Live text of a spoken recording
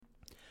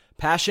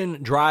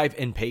Passion, drive,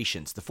 and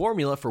patience. The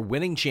formula for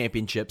winning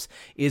championships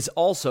is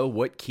also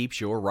what keeps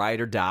your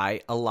ride or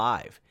die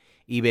alive.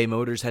 eBay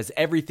Motors has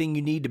everything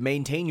you need to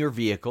maintain your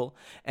vehicle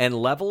and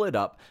level it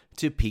up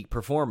to peak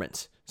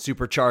performance.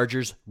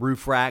 Superchargers,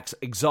 roof racks,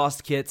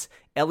 exhaust kits,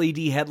 LED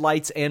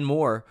headlights, and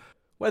more.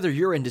 Whether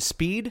you're into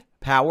speed,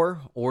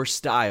 power, or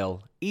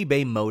style,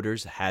 eBay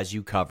Motors has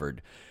you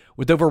covered.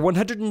 With over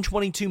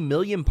 122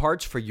 million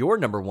parts for your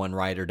number one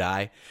ride or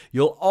die,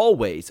 you'll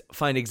always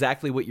find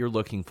exactly what you're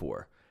looking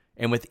for.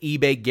 And with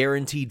eBay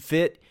Guaranteed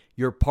Fit,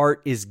 your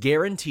part is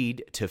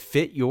guaranteed to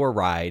fit your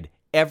ride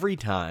every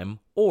time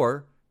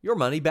or your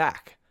money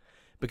back.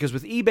 Because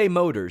with eBay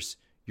Motors,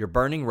 you're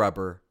burning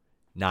rubber,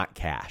 not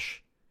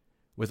cash.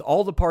 With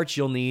all the parts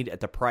you'll need at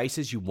the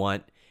prices you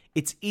want,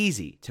 it's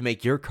easy to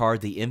make your car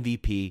the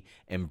MVP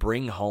and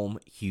bring home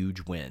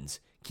huge wins.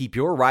 Keep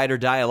your ride or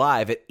die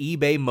alive at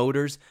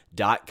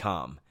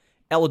ebaymotors.com.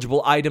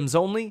 Eligible items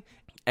only.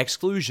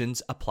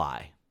 Exclusions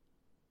apply.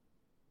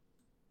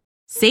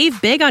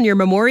 Save big on your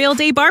Memorial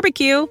Day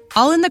barbecue,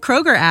 all in the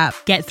Kroger app.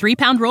 Get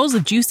 3-pound rolls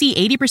of juicy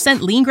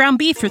 80% lean ground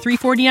beef for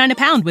 $3.49 a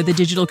pound with a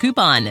digital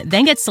coupon.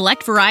 Then get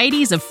select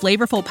varieties of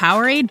flavorful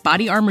Powerade,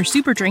 Body Armor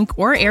Super Drink,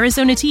 or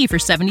Arizona tea for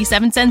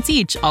 77 cents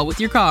each, all with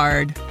your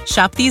card.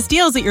 Shop these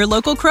deals at your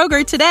local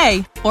Kroger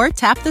today, or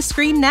tap the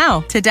screen now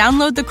to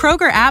download the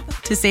Kroger app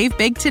to save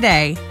big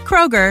today.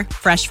 Kroger,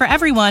 fresh for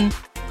everyone.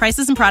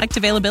 Prices and product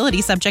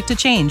availability subject to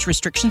change.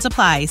 Restrictions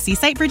apply. See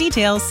site for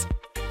details.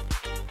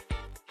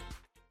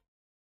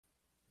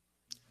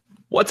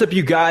 What's up,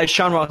 you guys?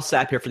 Sean Ross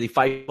Sapp here for the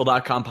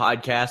Fightful.com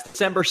podcast.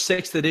 December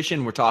 6th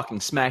edition. We're talking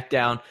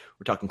SmackDown.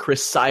 We're talking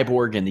Chris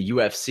Cyborg and the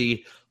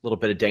UFC. A little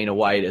bit of Dana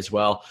White as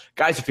well.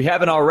 Guys, if you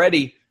haven't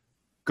already,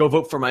 go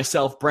vote for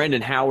myself,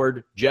 Brandon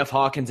Howard, Jeff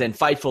Hawkins, and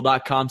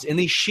Fightful.com's in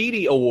the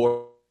Sheedy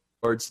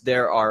Awards.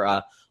 There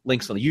are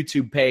links on the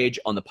YouTube page,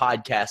 on the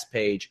podcast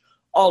page,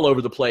 all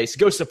over the place.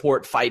 Go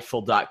support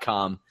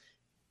Fightful.com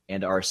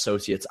and our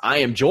associates. I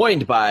am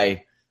joined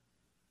by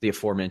the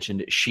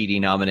aforementioned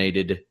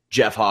Sheedy-nominated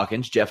Jeff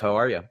Hawkins. Jeff, how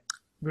are you?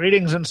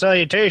 Greetings and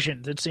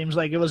salutations. It seems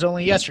like it was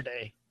only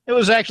yesterday. It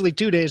was actually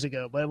 2 days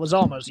ago, but it was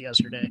almost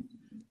yesterday.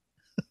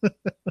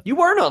 You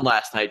weren't on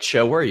last night's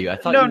show, were you? I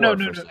thought you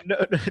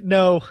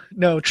were.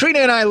 No. Trina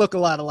and I look a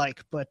lot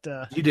alike, but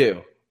you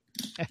do.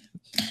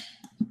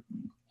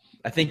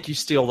 I think you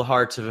steal the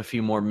hearts of a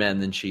few more men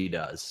than she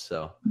does.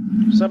 So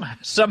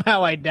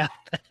somehow I doubt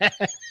that.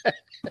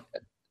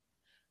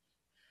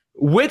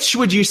 Which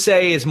would you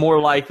say is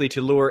more likely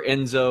to lure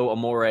Enzo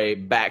Amore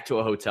back to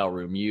a hotel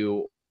room,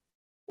 you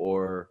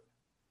or?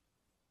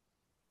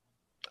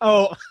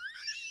 Oh,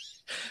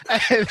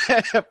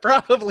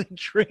 probably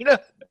Trina.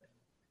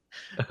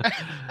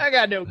 I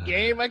got no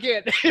game. I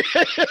can't.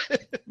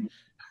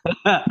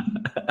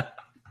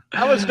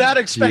 I was not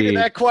expecting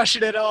that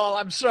question at all.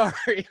 I'm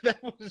sorry.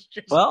 That was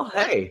just. Well,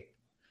 hey,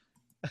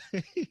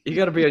 you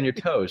got to be on your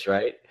toes,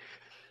 right?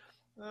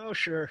 Oh,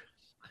 sure.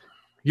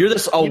 You're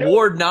this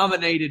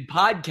award-nominated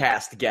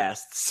podcast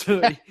guest,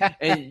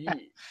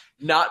 and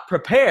not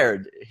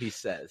prepared, he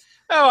says.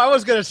 Oh, I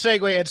was going to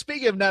segue. And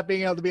speaking of not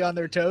being able to be on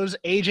their toes,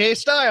 AJ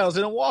Styles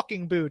in a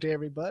walking boot,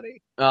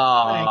 everybody. Thank you.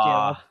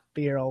 I'll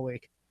be here all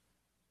week.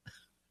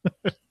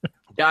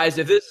 Guys,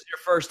 if this is your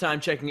first time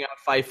checking out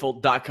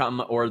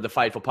Fightful.com or the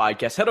Fightful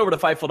podcast, head over to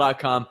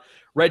Fightful.com.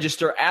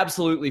 Register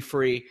absolutely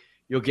free.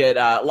 You'll get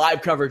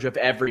live coverage of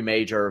every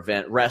major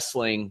event,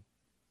 wrestling,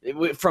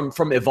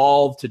 from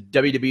Evolve to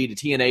WWE to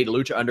TNA to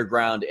Lucha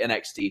Underground,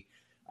 NXT,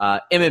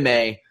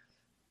 MMA,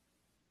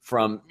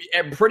 from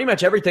pretty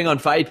much everything on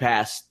Fight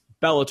Pass,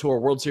 Bellator,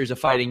 World Series of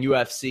Fighting,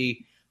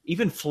 UFC,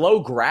 even Flow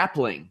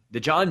Grappling, the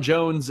John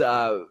Jones,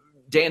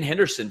 Dan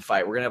Henderson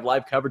fight. We're going to have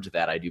live coverage of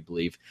that, I do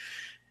believe.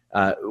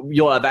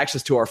 You'll have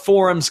access to our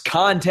forums,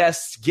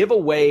 contests,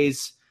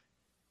 giveaways,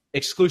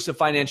 exclusive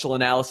financial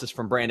analysis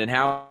from Brandon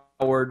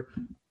Howard,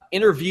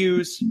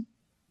 interviews,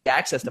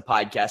 access to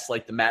podcasts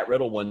like the Matt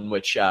Riddle one,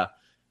 which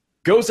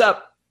goes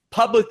up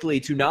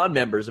publicly to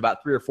non-members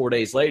about 3 or 4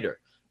 days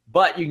later.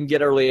 But you can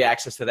get early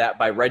access to that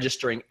by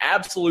registering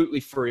absolutely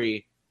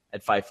free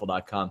at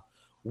Fightful.com.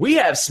 We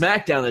have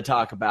SmackDown to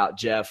talk about,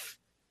 Jeff,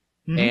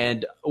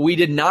 and we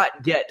did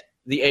not get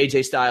the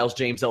AJ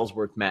Styles-James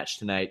Ellsworth match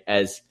tonight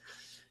as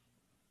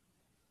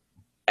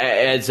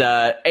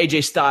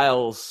AJ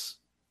Styles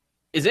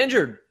is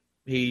injured.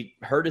 He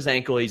hurt his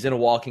ankle. He's in a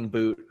walking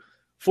boot.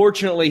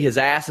 Fortunately, his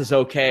ass is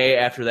okay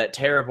after that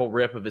terrible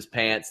rip of his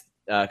pants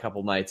a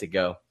couple nights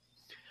ago.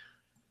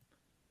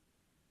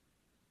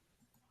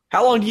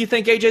 How long do you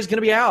think AJ is going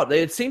to be out?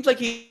 It seems like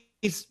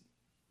he's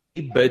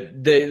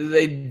but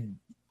they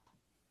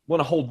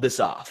want to hold this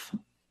off.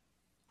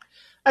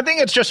 I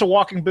think it's just a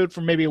walking boot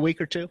for maybe a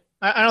week or two.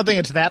 I don't think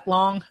it's that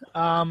long,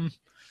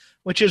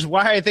 which is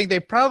why I think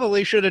they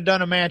probably should have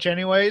done a match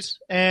anyways.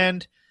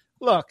 And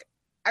look,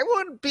 I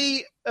wouldn't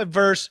be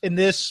averse in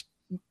this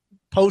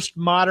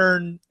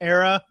postmodern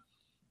era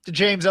to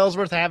James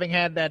Ellsworth having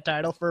had that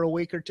title for a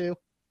week or two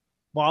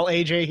while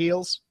AJ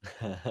heals.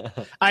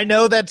 I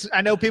know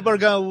people are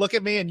going to look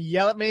at me and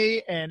yell at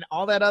me and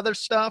all that other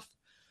stuff,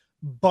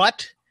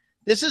 but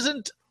This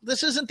isn't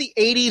the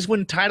 80s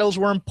when titles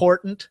were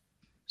important.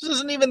 This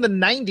isn't even the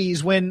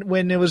 90s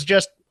when it was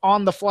just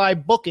on the fly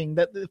booking.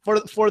 That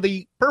for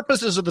the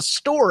purposes of the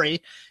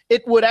story,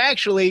 it would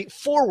actually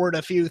forward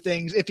a few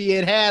things if he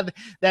had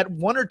that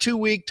 1 or 2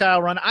 week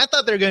title run. I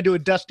thought they were going to do a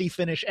dusty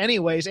finish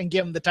anyways and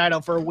give him the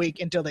title for a week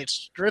until they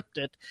stripped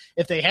it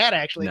if they had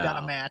actually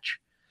done a match.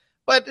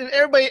 But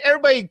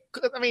everybody,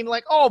 I mean,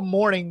 like all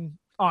morning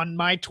on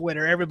my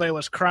Twitter, everybody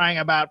was crying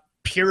about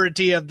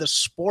purity of the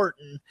sport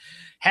and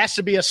has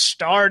to be a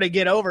star to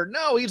get over.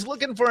 No, he's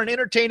looking for an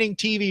entertaining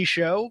TV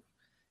show.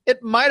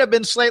 It might have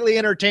been slightly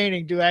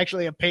entertaining to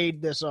actually have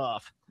paid this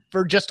off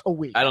for just a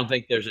week. I don't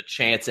think there's a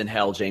chance in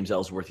hell James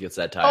Ellsworth gets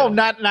that title. Oh,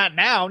 not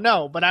now,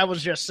 no. But I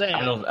was just saying.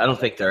 I don't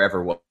think there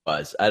ever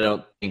was. I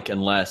don't think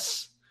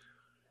unless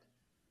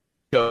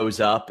he goes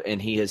up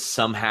and he has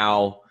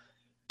somehow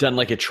done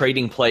like a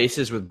trading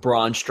places with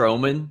Braun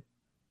Strowman,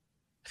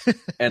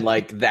 and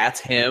like that's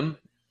him.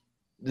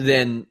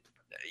 Then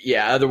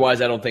yeah. Otherwise,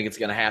 I don't think it's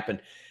going to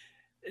happen.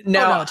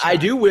 Now, I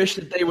do wish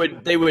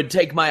that they would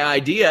take my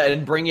idea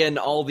and bring in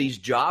all these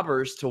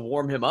jobbers to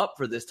warm him up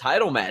for this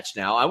title match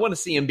now. I want to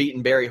see him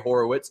beating Barry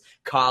Horowitz,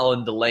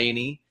 Colin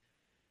Delaney.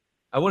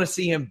 I want to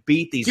see him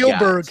beat these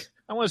guys.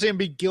 I want to see him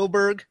beat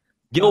Gilberg.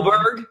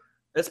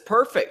 That's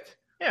perfect.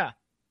 Yeah.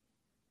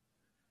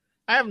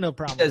 I have no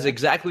problem. That's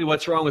exactly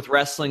what's wrong with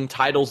wrestling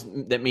titles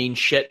that mean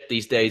shit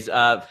these days.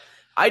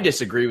 I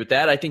disagree with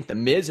that. I think The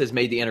Miz has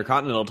made the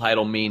Intercontinental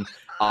title mean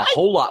a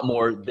whole lot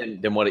more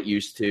than what it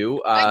used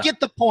to. I get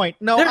the point.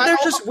 No, there's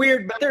just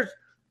weird.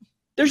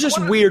 There's just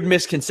weird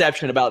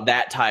misconception about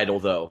that title,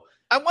 though.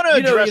 I want to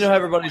address. You know,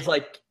 everybody's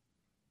like.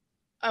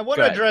 I want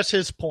to address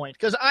his point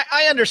because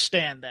I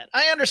understand that.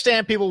 I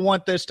understand people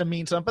want this to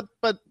mean something,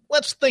 but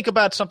let's think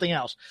about something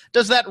else.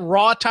 Does that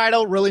Raw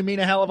title really mean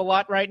a hell of a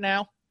lot right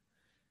now?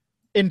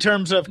 In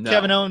terms of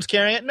Kevin Owens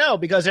carrying it? No,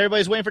 because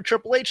everybody's waiting for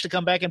Triple H to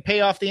come back and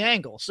pay off the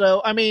angle.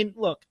 So, I mean,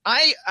 look,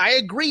 I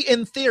agree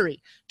in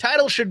theory.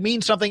 Title should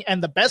mean something,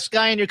 and the best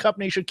guy in your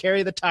company should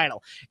carry the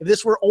title. If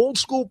this were old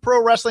school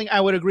pro wrestling, I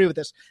would agree with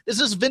this.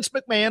 This is Vince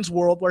McMahon's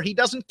world where he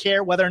doesn't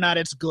care whether or not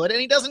it's good, and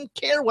he doesn't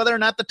care whether or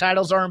not the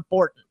titles are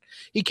important.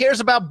 He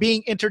cares about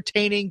being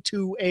entertaining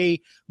to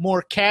a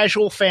more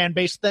casual fan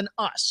base than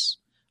us.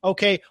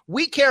 Okay?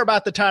 We care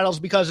about the titles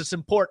because it's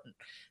important.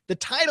 The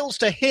titles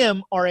to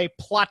him are a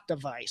plot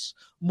device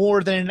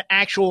more than an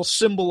actual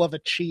symbol of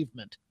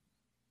achievement.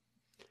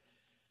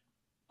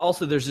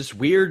 Also, there's this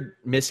weird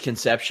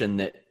misconception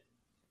that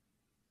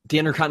the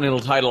Intercontinental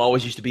title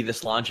always used to be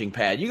this launching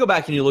pad. You go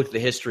back and you look at the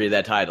history of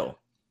that title.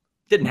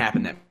 Didn't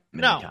happen that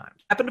many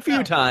times. Happened a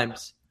few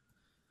times.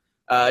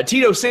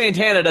 Tito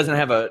Santana doesn't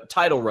have a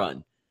title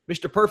run.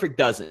 Mr. Perfect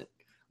doesn't.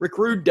 Rick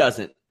Rude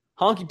doesn't.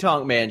 Honky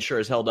Tonk Man sure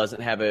as hell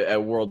doesn't have a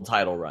world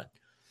title run.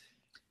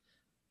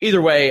 Either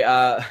way,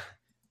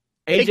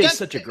 AJ's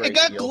such a great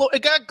heel.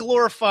 It got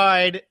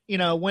glorified, you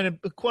know, when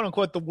it, quote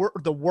unquote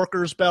the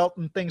workers belt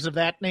and things of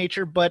that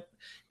nature. But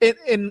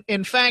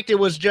in fact, it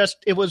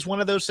was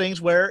one of those things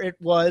where it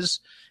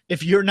was,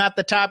 if you're not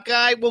the top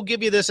guy, we'll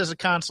give you this as a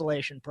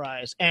consolation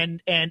prize.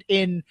 And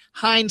in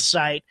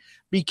hindsight,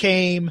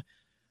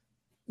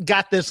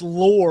 got this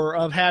lore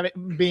of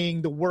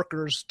being the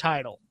workers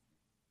title.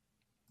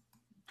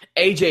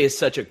 AJ is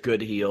such a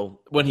good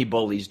heel when he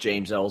bullies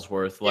James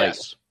Ellsworth.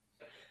 Yes.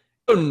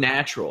 So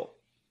natural.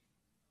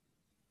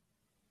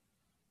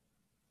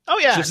 Oh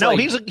yeah, no,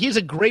 he's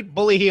a great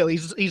bully heel.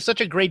 He's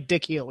such a great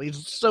dick heel.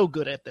 He's so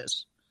good at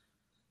this.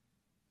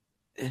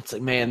 It's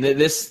like, man,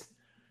 this.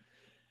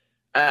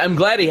 I'm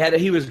glad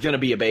he was going to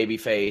be a baby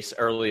face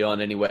early on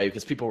anyway,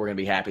 because people were going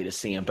to be happy to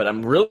see him. But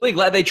I'm really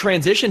glad they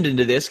transitioned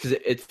into this because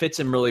it fits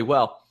him really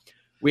well.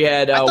 We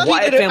had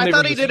Wyatt family. I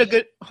thought he did a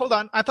good. Hold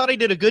on, I thought he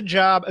did a good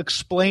job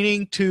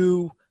explaining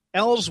to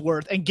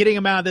Ellsworth and getting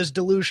him out of this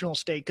delusional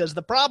state, because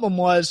the problem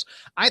was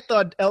I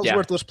thought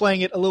Ellsworth was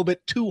playing it a little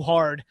bit too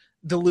hard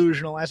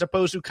delusional, as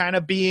opposed to kind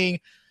of being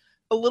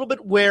a little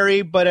bit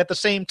wary, but at the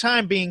same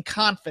time being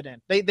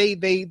confident.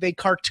 They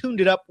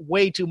cartooned it up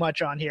way too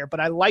much on here,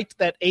 but I liked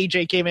that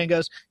AJ came in and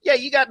goes, yeah,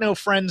 you got no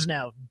friends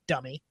now,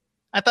 dummy.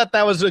 I thought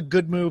that was a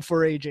good move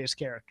for AJ's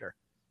character.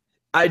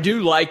 I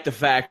do like the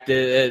fact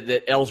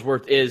that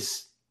Ellsworth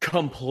is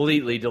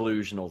completely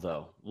delusional,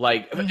 though.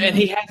 And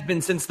he has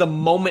been since the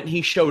moment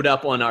he showed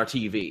up on our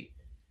TV.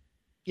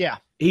 Yeah.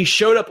 He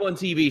showed up on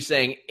TV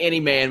saying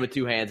any man with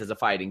two hands has a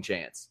fighting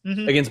chance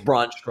against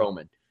Braun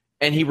Strowman.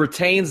 And he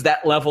retains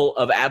that level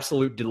of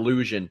absolute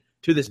delusion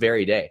to this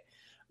very day.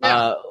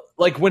 Yeah.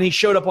 Like when he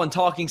showed up on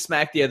Talking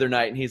Smack the other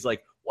night and he's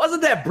like,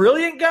 wasn't that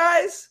brilliant,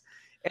 guys?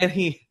 And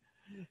he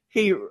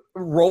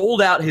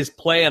rolled out his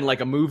plan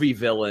like a movie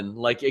villain,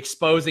 like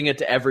exposing it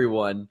to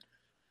everyone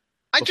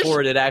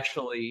before it had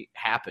actually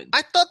happened.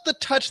 I thought the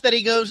touch that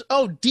he goes,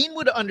 oh, Dean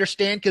would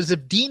understand, because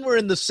if Dean were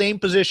in the same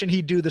position,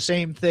 he'd do the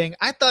same thing.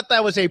 I thought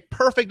that was a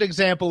perfect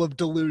example of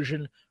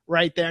delusion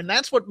right there, and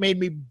that's what made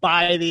me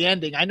buy the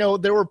ending. I know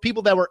there were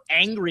people that were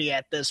angry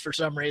at this for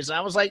some reason.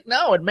 I was like,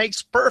 no, it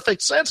makes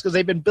perfect sense because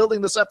they've been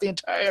building this up the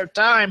entire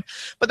time.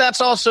 But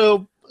that's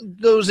also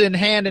goes in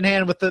hand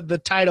with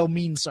the title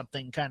means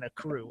something kind of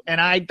crew. And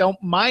I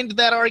don't mind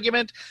that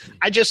argument.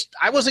 I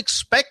was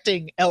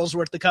expecting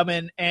Ellsworth to come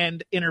in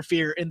and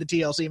interfere in the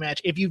TLC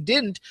match. If you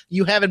didn't,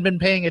 you haven't been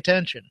paying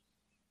attention.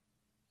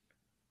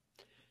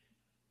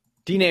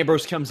 Dean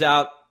Ambrose comes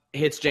out,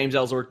 hits James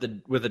Ellsworth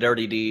with the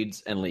dirty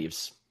deeds, and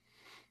leaves.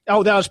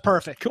 Oh, that was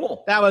perfect.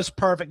 Cool. That was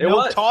perfect.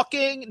 No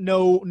talking,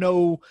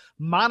 no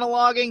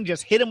monologuing,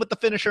 just hit him with the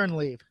finisher and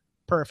leave.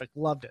 Perfect.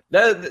 Loved it.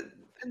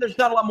 There's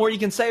not a lot more you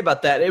can say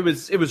about that. It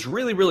was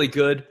really, really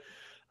good.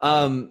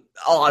 A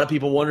lot of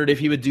people wondered if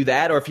he would do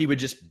that or if he would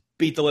just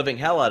beat the living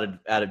hell out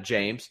of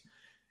James.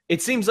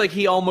 It seems like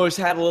he almost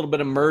had a little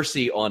bit of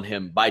mercy on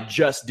him by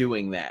just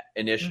doing that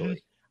initially.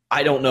 Mm-hmm.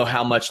 I don't know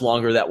how much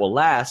longer that will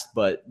last,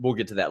 but we'll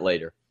get to that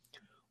later.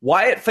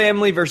 Wyatt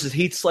family versus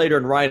Heath Slater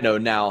and Rhino.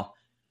 Now,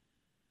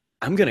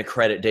 I'm going to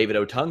credit David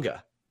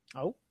Otunga.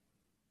 Oh.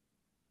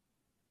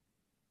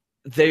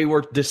 They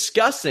were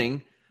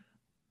discussing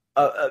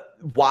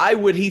why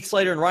would Heath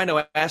Slater and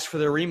Rhino ask for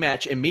their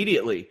rematch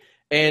immediately?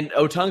 And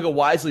Otunga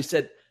wisely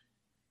said,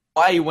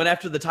 why he went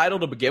after the title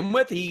to begin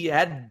with? He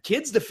had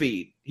kids to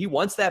feed. He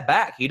wants that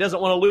back. He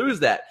doesn't want to lose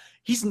that.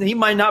 He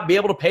might not be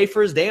able to pay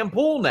for his damn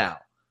pool now.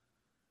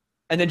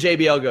 And then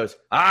JBL goes,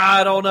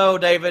 I don't know,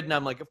 David. And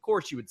I'm like, of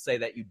course you would say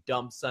that, you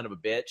dumb son of a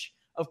bitch.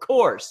 Of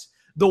course.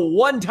 The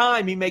one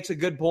time he makes a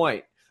good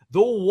point.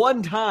 The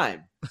one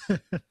time.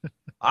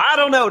 I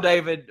don't know,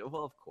 David.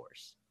 Well, of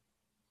course.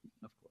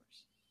 Of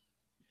course.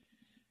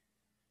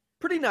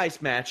 Pretty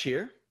nice match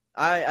here.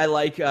 I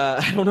like,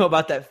 I don't know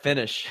about that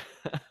finish.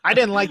 I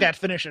didn't like that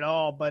finish at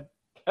all, but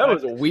that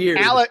was weird.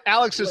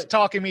 Alex is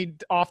talking me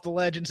off the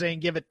ledge and saying,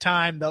 give it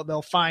time.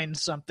 They'll find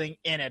something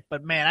in it.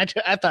 But, man,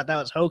 I thought that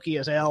was hokey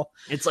as hell.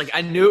 It's like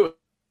I knew it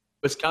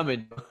was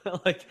coming.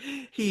 Like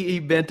he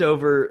bent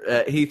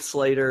over Heath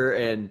Slater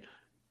and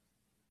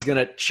he's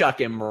going to chuck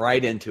him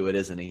right into it,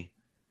 isn't he?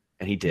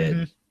 And he did.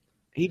 Mm-hmm.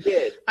 He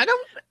did. I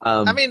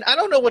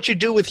don't know what you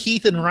do with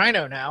Heath and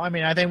Rhino now. I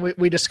mean, I think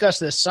we discussed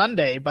this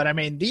Sunday, but, I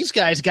mean, these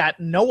guys got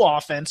no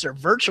offense or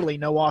virtually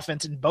no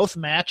offense in both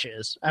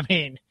matches. I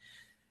mean,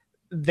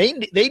 they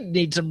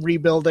need some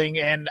rebuilding,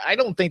 and I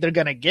don't think they're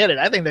going to get it.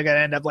 I think they're going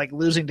to end up like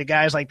losing to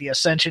guys like the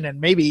Ascension and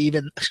maybe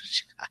even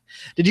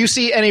 – did you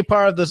see any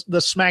part of the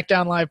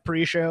SmackDown Live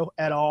pre-show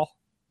at all?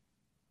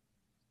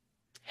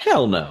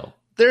 Hell no.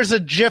 There's a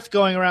GIF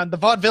going around. The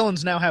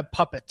Vaudevillains now have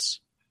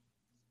puppets.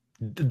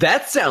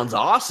 That sounds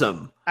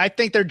awesome. I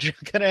think they're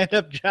going to end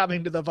up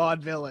jobbing to the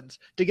Vaudevillains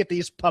to get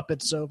these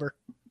puppets over.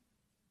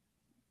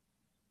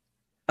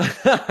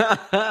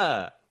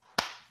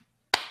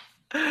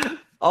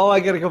 Oh, I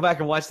got to go back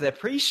and watch that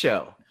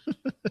pre-show.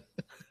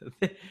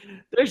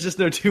 There's just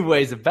no two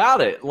ways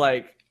about it.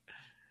 Like,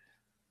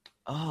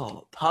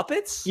 oh,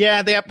 puppets?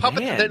 Yeah, they have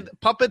puppets.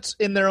 Puppets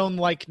in their own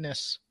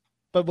likeness,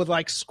 but with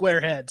like square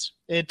heads.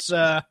 It's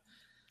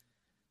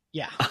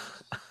yeah.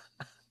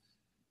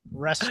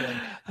 Wrestling.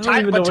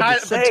 Titles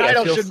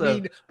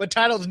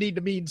need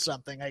to mean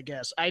something, I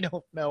guess. I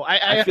don't know.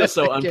 I feel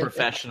so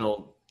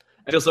unprofessional.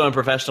 I feel so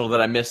unprofessional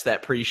that I missed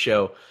that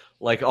pre-show.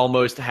 Like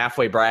almost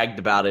halfway bragged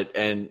about it,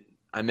 and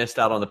I missed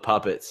out on the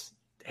puppets.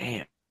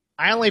 Damn.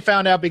 I only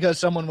found out because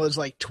someone was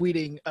like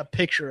tweeting a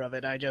picture of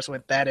it. I just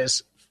went, that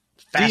is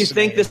fascinating. Do you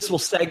think this will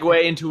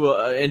segue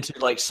into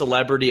like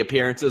celebrity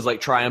appearances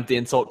like Triumph the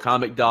Insult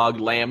Comic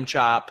Dog, Lamb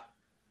Chop?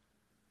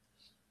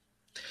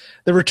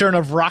 The return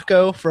of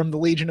Rocco from the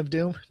Legion of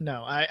Doom?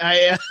 No,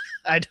 I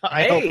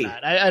hope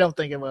not. I don't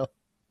think it will.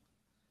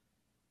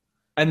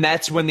 And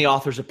that's when the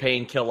Authors of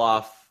Pain kill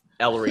off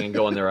Ellery and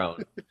go on their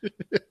own.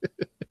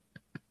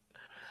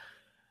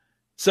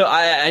 So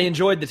I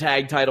enjoyed the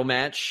tag title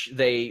match.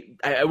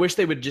 I wish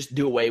they would just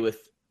do away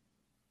with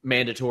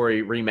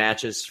mandatory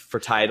rematches for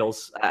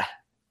titles.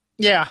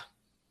 Yeah.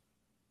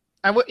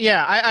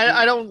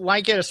 I don't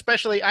like it,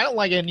 especially I don't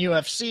like it in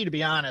UFC, to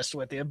be honest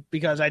with you,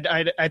 because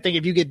I think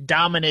if you get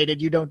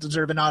dominated, you don't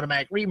deserve an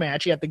automatic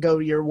rematch. You have to go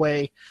your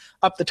way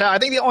up the top. I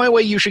think the only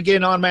way you should get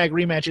an automatic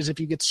rematch is if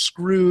you get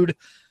screwed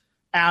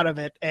out of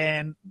it,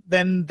 and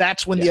then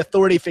that's when the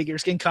authority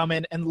figures can come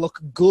in and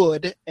look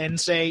good and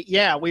say,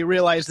 yeah, we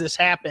realize this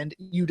happened.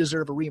 You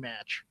deserve a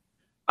rematch.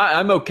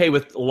 I'm okay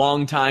with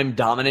longtime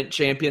dominant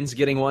champions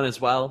getting one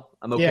as well.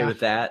 I'm okay with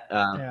that.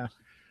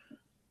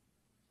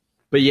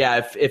 But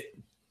yeah, if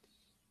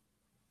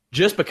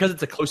just because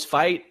it's a close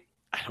fight,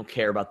 I don't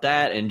care about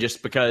that. And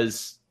just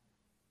because,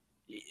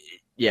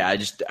 I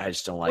just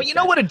don't like it. Well, you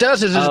know what it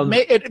does is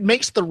it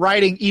makes the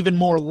writing even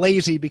more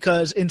lazy,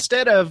 because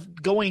instead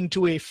of going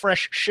to a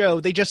fresh show,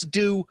 they just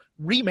do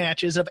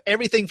rematches of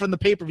everything from the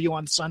pay-per-view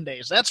on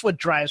Sundays. That's what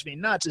drives me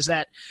nuts, is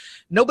that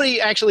nobody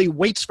actually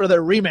waits for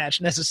their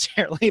rematch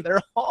necessarily.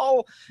 They're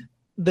all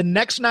the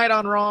next night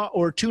on Raw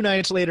or 2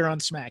 nights later on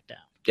SmackDown.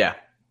 Yeah.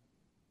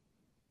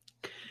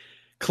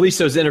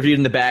 Kalisto's interviewed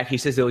in the back. He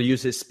says he'll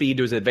use his speed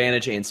to his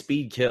advantage, and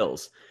speed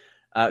kills.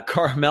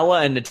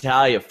 Carmella and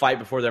Natalya fight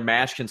before their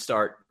match can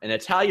start, and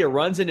Natalya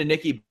runs into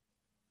Nikki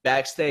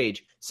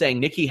backstage, saying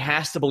Nikki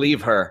has to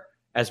believe her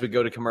as we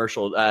go to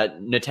commercial.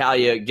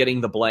 Natalya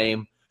getting the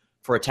blame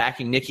for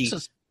attacking Nikki.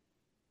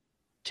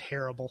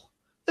 terrible.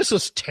 This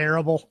was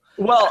terrible.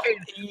 Well,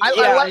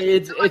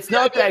 it's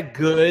not idea. that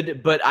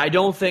good, but I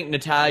don't think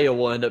Natalya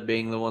will end up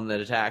being the one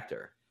that attacked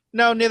her.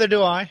 No, neither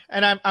do I.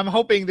 And I'm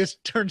hoping this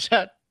turns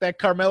out that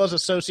Carmella's a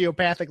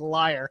sociopathic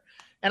liar.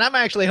 And I'm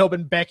actually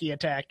hoping Becky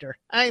attacked her.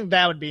 I think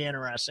that would be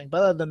interesting.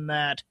 But other than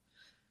that,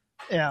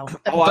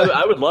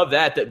 I would love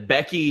that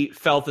Becky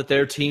felt that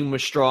their team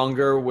was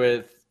stronger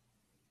with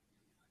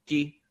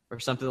Becky or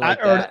something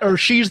like that. Or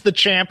she's the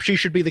champ. She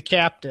should be the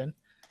captain.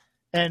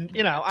 And,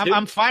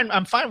 I'm fine.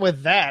 I'm fine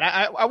with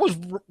that. I was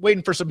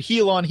waiting for some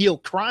heel on heel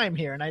crime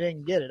here, and I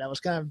didn't get it. I was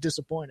kind of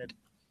disappointed.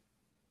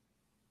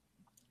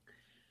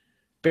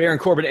 Baron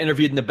Corbin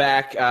interviewed in the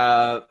back,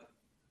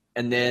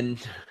 and then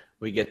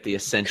we get the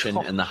Ascension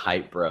and the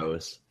Hype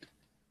Bros.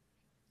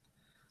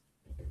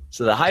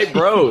 So the Hype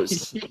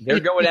Bros, they're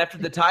going after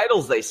the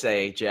titles, they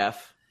say,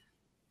 Jeff.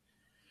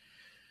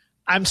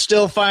 I'm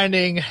still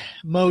finding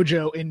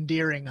Mojo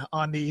endearing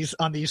on these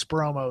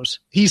promos.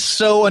 He's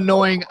so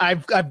annoying.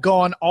 I've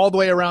gone all the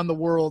way around the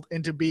world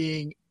into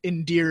being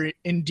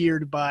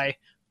endeared by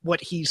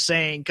what he's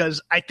saying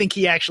because I think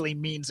he actually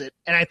means it,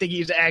 and I think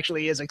he's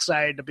actually is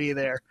excited to be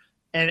there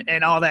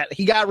and all that.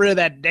 He got rid of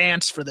that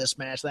dance for this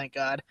match, thank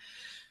God.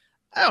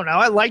 I don't know.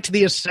 I liked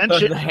the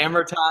Ascension. The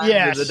hammer time.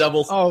 Yes. The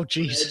double. Oh,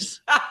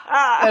 Jesus.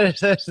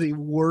 That's the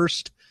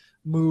worst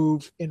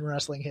move in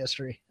wrestling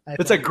history.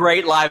 It's a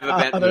great live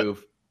event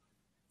move.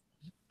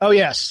 Oh,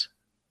 yes.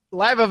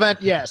 Live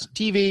event, yes.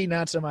 TV,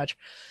 not so much.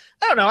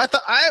 I don't know. I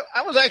thought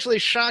I was actually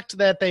shocked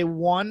that they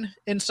won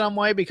in some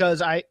way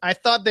because I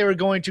thought they were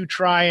going to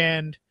try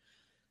and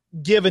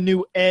give a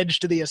new edge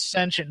to the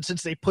Ascension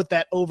since they put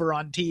that over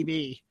on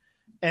TV.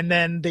 And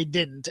then they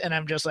didn't. And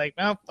I'm just like,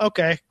 oh,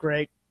 okay,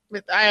 great.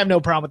 I have no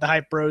problem with the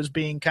Hype Bros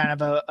being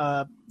kind of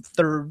a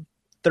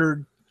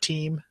third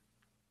team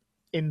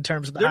in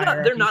terms of the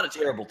hierarchy. They're not a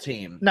terrible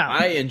team. No.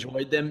 I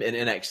enjoyed them in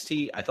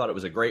NXT. I thought it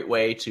was a great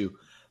way to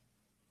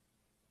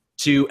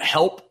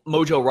help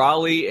Mojo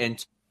Rawley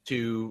and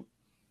to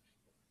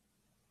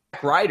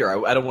Zack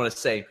Ryder. I don't want to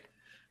say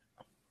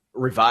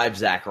revive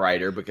Zack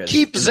Ryder because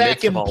keep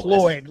Zack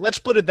employed. Let's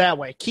put it that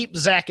way. Keep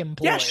Zack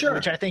employed, yeah, sure.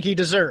 Which I think he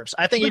deserves.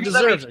 I think he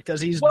deserves it because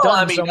he's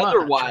done so much.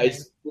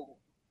 Otherwise,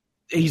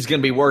 he's going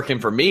to be working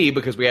for me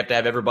because we have to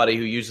have everybody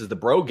who uses the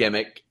bro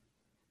gimmick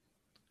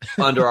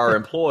under our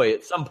employ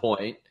at some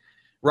point.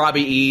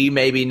 Robbie E.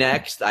 maybe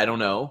next. I don't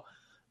know.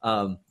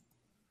 By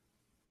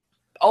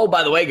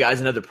the way, guys,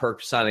 another perk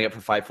for signing up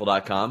for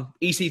Fightful.com.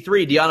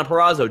 EC3, Deonna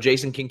Purrazzo,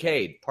 Jason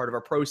Kincaid, part of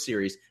our Pro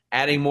Series.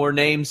 Adding more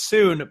names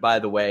soon, by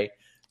the way.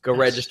 Go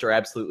register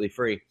absolutely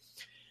free.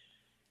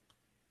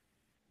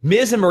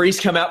 Miz and Maurice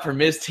come out for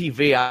Miz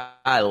TV.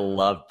 I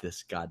loved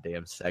this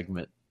goddamn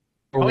segment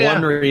for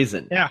one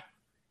reason. Yeah.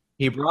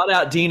 He brought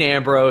out Dean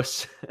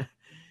Ambrose,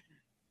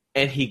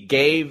 and he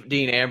gave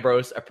Dean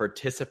Ambrose a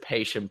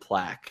participation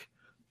plaque.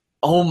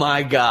 Oh,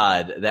 my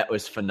God. That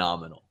was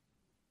phenomenal.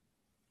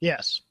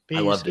 Yes. I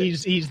loved it.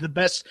 He's the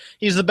best.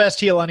 He's the best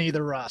heel on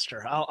either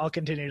roster. I'll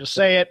continue to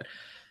say it.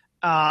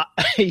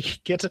 He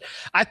gets it.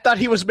 I thought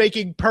he was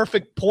making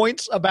perfect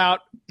points about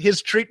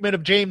his treatment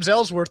of James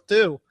Ellsworth,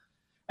 too.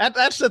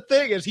 That's the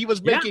thing, is he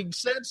was making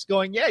sense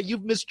going,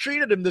 you've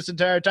mistreated him this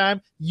entire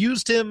time,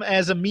 used him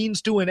as a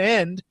means to an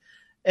end.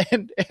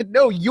 And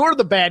no, you're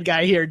the bad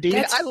guy here,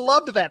 Dean. I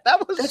loved that.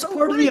 That's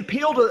part of the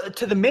appeal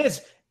to the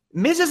Miz.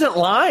 Miz isn't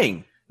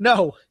lying.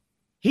 No.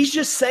 He's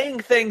just saying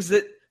things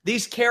that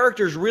these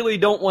characters really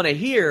don't want to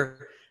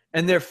hear,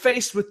 and they're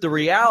faced with the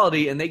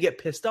reality, and they get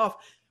pissed off.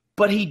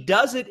 But he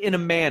does it in a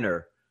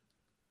manner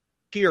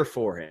here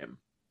for him.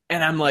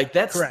 And I'm like,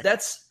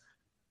 that's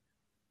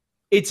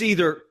it's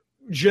either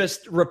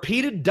just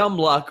repeated dumb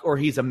luck or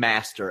he's a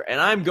master. And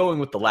I'm going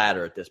with the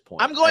latter at this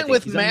point. I'm going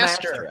with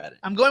master.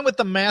 I'm going with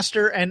the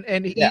master,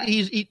 and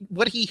he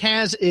what he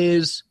has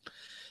is,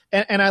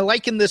 and I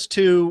liken this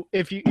to,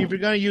 if you're going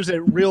to use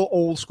a real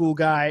old school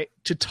guy,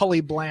 to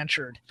Tully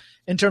Blanchard,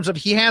 in terms of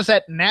he has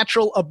that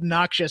natural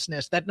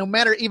obnoxiousness that no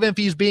matter, even if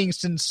he's being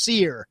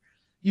sincere,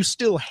 you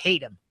still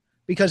hate him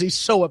because he's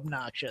so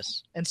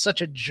obnoxious and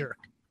such a jerk.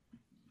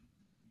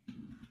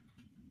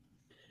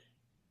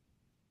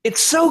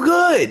 It's so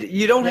good.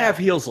 You don't have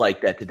heels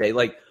like that today.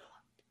 Like,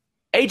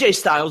 AJ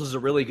Styles is a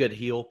really good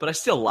heel, but I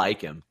still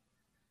like him.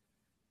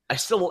 I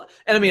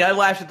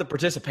laughed at the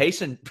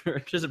participation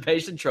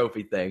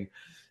trophy thing,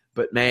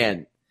 but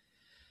man.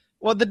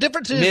 Well, the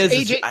difference is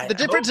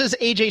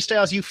AJ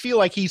Styles, you feel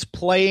like he's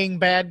playing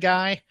bad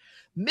guy.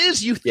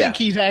 Miz, you think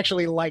he's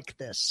actually like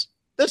this.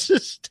 This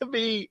is, to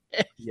me,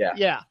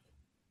 yeah.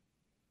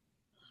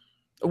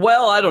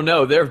 Well, I don't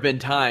know. There have been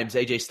times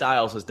AJ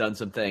Styles has done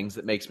some things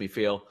that makes me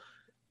feel.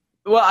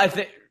 Well, I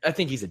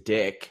think he's a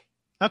dick.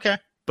 Okay.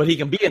 But he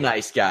can be a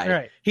nice guy.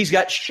 Right. He's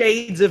got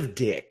shades of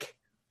dick.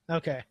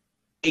 Okay.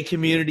 A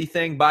community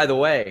thing. By the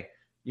way,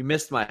 you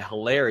missed my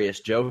hilarious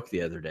joke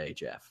the other day,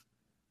 Jeff.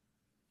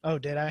 Oh,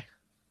 did I?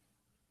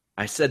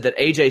 I said that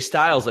AJ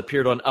Styles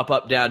appeared on Up,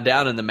 Up, Down,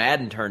 Down in the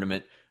Madden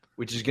tournament,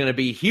 which is going to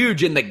be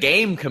huge in the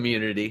game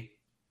community.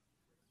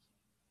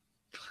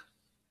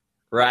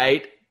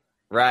 Right?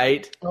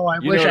 right? Oh, I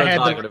You wish know I what I'm had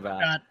the talking rim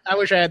about. shot. I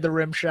wish I had the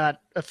rim shot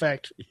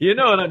effect. You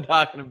know what I'm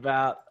talking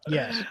about.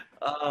 Yes.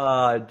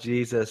 Oh,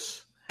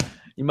 Jesus.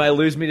 You might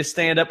lose me to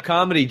stand-up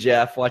comedy,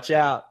 Jeff. Watch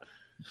out.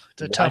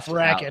 It's a tough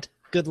racket.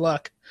 Good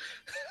luck.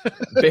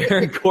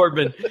 Baron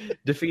Corbin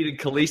defeated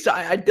Kalisto.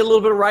 I did a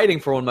little bit of writing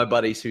for one of my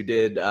buddies who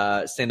did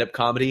stand-up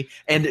comedy,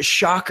 and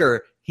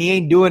shocker, he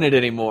ain't doing it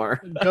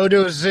anymore. Go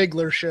to a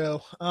Ziggler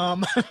show.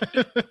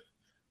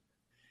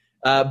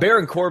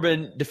 Baron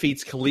Corbin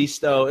defeats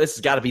Kalisto. This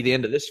has got to be the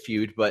end of this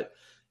feud, but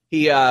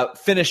he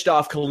finished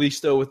off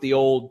Kalisto with the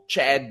old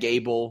Chad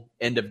Gable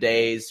end of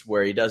days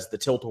where he does the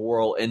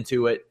tilt-a-whirl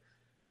into it.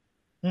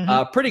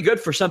 Mm-hmm. Pretty good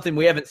for something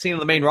we haven't seen on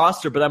the main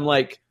roster, but I'm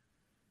like,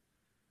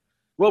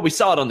 well, we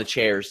saw it on the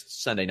chairs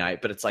Sunday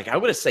night, but it's like I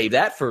would have saved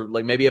that for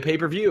like maybe a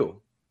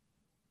pay-per-view.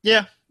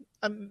 Yeah,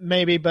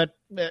 maybe, but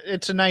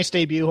it's a nice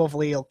debut.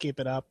 Hopefully he'll keep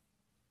it up.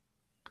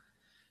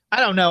 I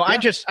don't know.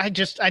 Yeah. I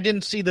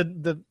didn't see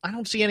I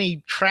don't see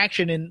any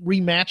traction in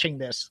rematching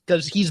this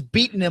because he's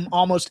beaten him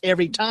almost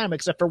every time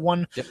except for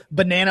one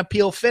banana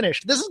peel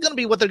finish. This is going to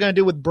be what they're going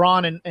to do with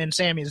Braun and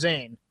Sami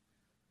Zayn.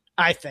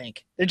 I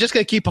think they're just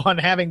going to keep on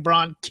having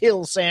Braun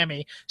kill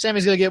Sami.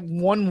 Sami's going to get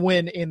one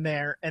win in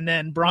there, and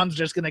then Braun's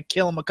just going to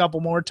kill him a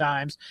couple more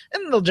times,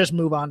 and they'll just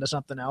move on to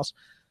something else.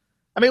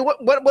 I mean, what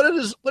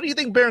do you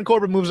think Baron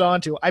Corbin moves on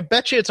to? I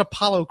bet you it's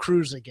Apollo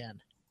Crews again.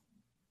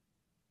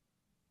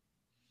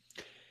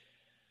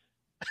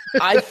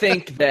 I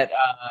think that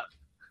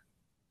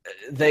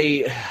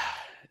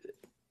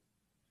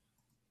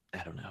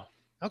I don't know.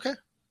 Okay.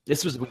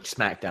 This was a weak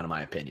SmackDown, in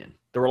my opinion.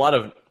 There were a lot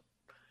of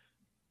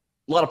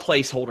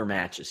placeholder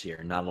matches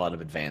here, not a lot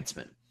of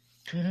advancement.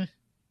 Mm-hmm.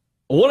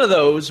 One of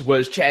those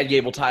was Chad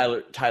Gable,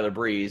 Tyler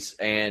Breeze,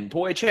 and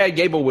boy, Chad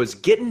Gable was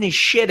getting his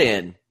shit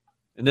in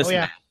this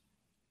match.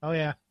 Oh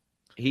yeah,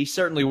 he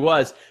certainly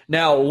was.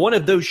 Now, one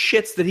of those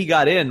shits that he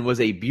got in was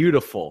a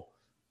beautiful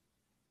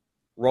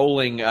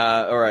rolling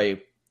or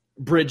a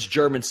bridge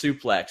German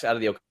suplex out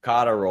of the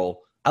Okada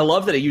roll. I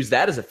love that he used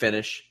that as a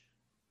finish.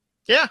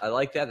 Yeah, I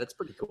like that. That's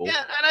pretty cool.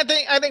 Yeah, and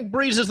I think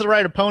Breeze is the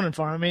right opponent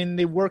for him. I mean,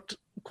 they worked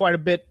quite a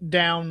bit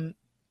down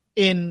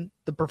in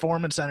the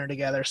Performance Center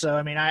together, so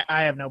I mean, I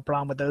have no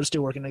problem with those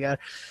two working together.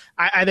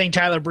 I think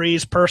Tyler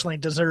Breeze personally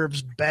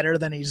deserves better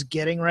than he's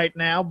getting right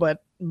now,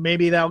 but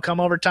maybe that'll come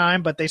over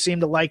time. But they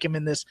seem to like him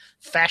in this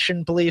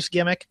fashion police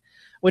gimmick,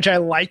 which I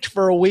liked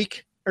for a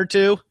week or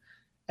two,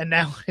 and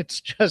now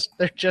it's just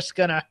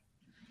gonna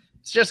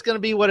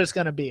be what it's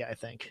gonna be. I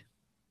think.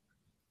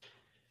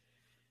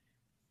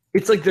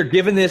 It's like they're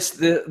given this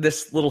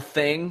little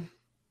thing,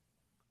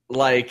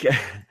 like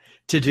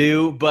to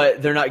do,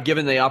 but they're not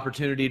given the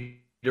opportunity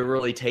to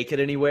really take it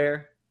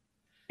anywhere.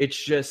 It's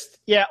just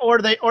or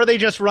they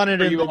just run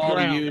it in the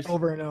ground use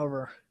over and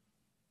over.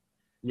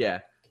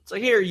 Yeah, it's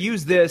like, here,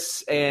 use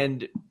this,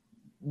 and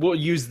we'll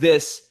use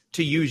this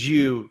to use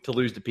you to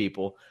lose to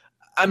people.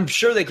 I'm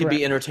sure they can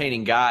be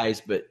entertaining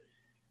guys, but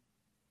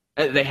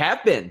they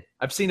have been.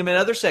 I've seen them in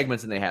other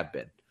segments, and they have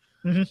been.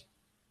 Mm-hmm.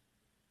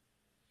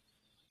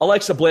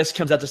 Alexa Bliss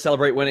comes out to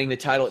celebrate winning the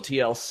title at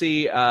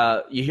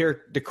TLC. You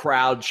hear the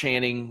crowd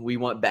chanting, "We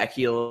want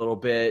Becky" a little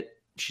bit.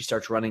 She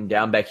starts running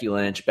down Becky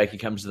Lynch. Becky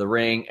comes to the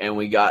ring, and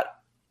we got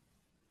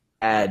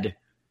bad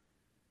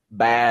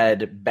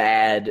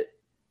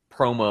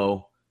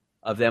promo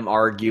of them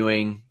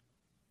arguing.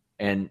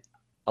 And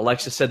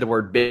Alexa said the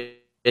word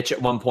bitch at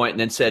one point, and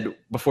then said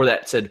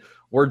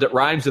word that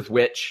rhymes with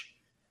witch.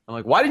 I'm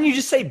like, why didn't you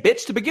just say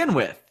bitch to begin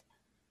with?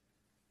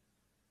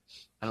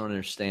 I don't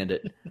understand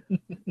it.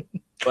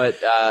 But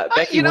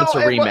Becky wants a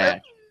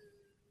rematch.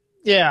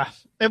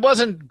 It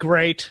wasn't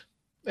great,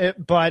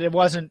 but it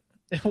wasn't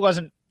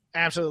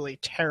absolutely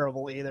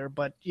terrible either.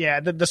 But yeah,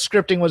 the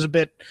scripting was a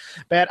bit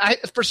bad.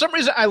 For some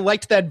reason, I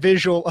liked that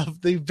visual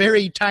of the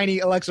very tiny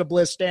Alexa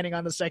Bliss standing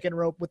on the second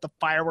rope with the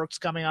fireworks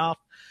coming off.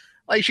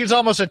 Like she's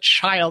almost a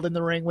child in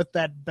the ring with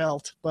that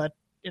belt. But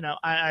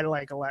I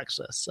like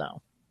Alexa,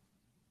 so.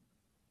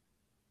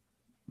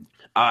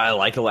 I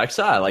like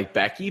Alexa. I like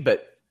Becky,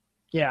 but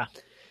yeah.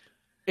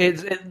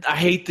 I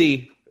hate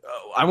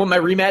I want my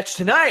rematch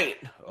tonight.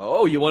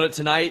 Oh, you want it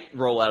tonight?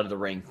 Roll out of the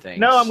ring thing.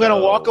 No, I'm going to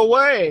walk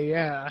away.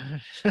 Yeah.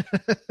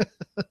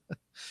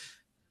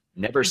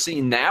 Never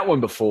seen that one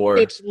before.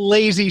 It's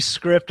lazy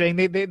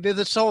scripting.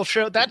 This whole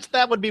show,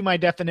 that would be my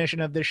definition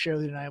of this show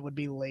tonight, would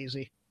be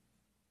lazy.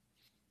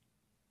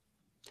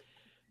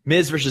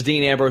 Miz versus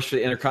Dean Ambrose for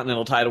the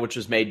Intercontinental title, which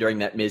was made during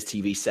that Miz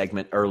TV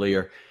segment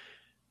earlier.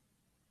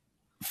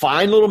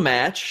 Fine little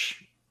match.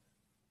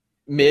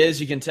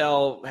 Miz, you can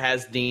tell,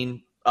 has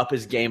Dean up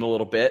his game a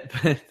little bit.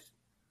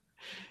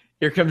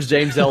 Here comes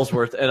James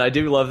Ellsworth, and I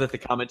do love that the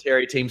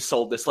commentary team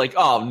sold this. Like,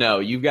 oh, no,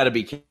 you've got to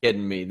be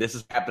kidding me. This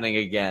is happening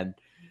again.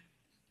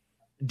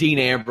 Dean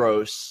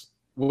Ambrose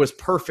was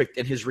perfect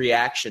in his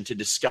reaction to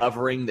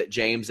discovering that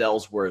James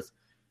Ellsworth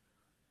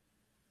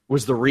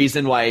was the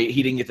reason why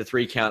he didn't get the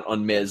 3 count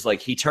on Miz.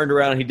 Like, he turned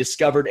around and he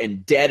discovered,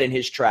 and dead in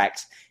his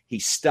tracks, he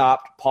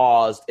stopped,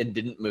 paused, and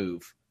didn't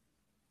move.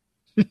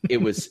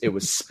 It was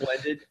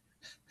splendid.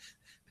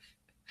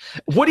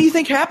 What do you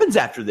think happens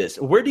after this?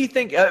 Where do you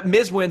think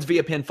Miz wins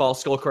via pinfall,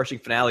 skull-crushing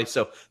finale?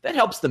 So that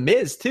helps the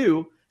Miz,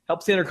 too.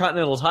 Helps the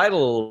Intercontinental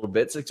title a little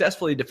bit.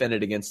 Successfully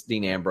defended against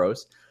Dean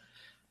Ambrose.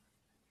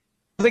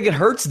 I think it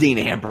hurts Dean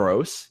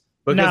Ambrose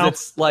because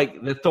it's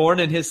like the thorn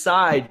in his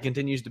side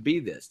continues to be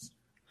this.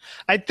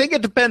 I think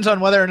it depends on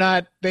whether or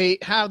not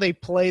how they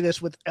play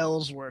this with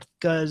Ellsworth,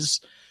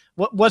 because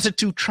what was it,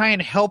 to try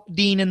and help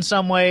Dean in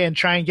some way and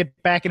try and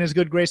get back in his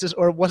good graces,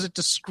 or was it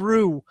to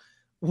screw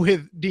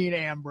with Dean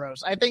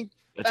Ambrose? I think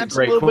that's a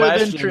little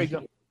bit of intrigue.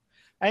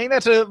 I think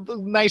that's a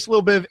nice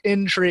little bit of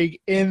intrigue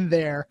in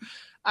there.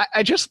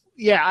 I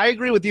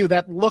agree with you.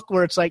 That look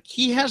where it's like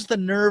he has the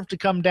nerve to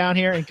come down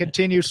here and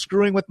continue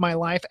screwing with my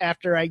life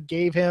after I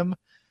gave him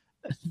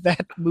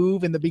that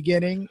move in the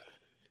beginning.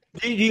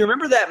 Do you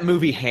remember that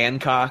movie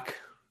Hancock?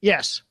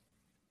 Yes.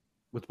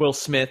 With Will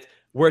Smith,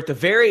 where at the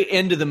very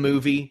end of the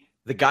movie,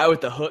 the guy with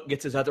the hook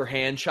gets his other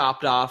hand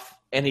chopped off,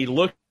 and he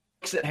looks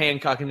at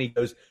Hancock and he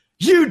goes,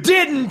 "You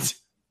didn't!"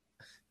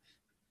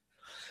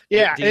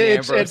 Yeah,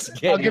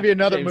 I'll give you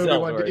another movie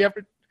one.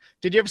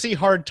 Did you ever see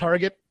Hard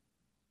Target?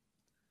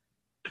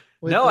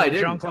 No, I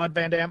didn't. Jean-Claude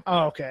Van Damme.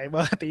 Oh, okay.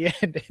 Well, at the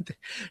end,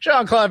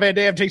 Jean-Claude Van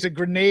Damme takes a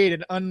grenade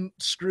and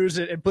unscrews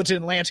it and puts it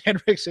in Lance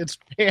Henriksen's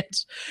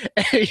pants.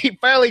 And he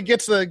finally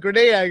gets the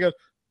grenade out and goes,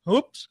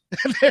 "Oops!"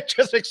 And it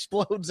just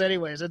explodes.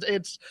 Anyways,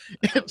 it's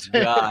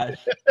God.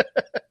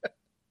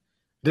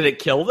 Did it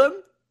kill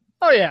them?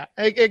 Oh yeah,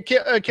 it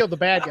killed the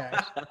bad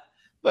guys.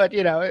 But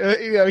you know,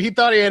 he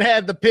thought he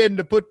had the pin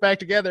to put back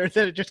together, and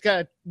then it just kind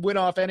of went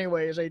off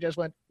anyways. He just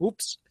went,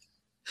 "Oops."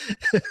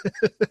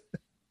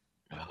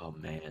 Oh,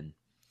 man.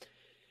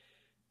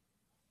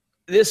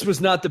 This was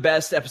not the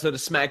best episode of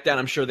SmackDown.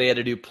 I'm sure they had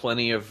to do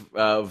plenty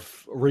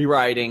of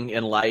rewriting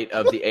in light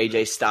of the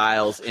AJ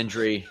Styles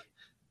injury.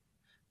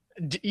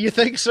 Do you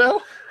think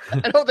so?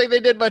 I don't think they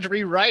did much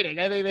rewriting.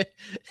 I think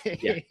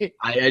they...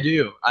 I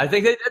do. I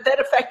think that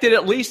affected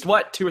at least,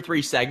 2 or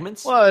 3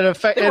 segments? Well, it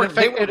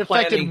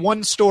affected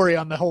one story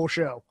on the whole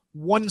show.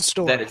 One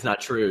story. That is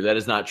not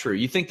true.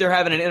 You think they're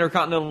having an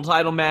Intercontinental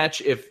title match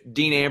if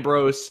Dean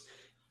Ambrose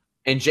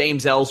and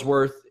James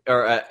Ellsworth,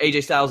 or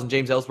AJ Styles and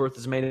James Ellsworth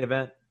is the main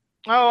event?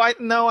 Oh,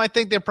 I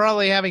think they're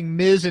probably having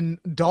Miz and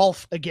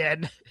Dolph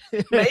again.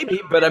 Maybe,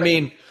 but I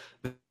mean,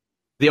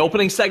 the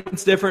opening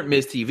segment's different.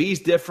 Miz TV's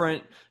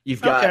different.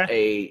 You've got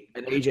an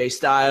AJ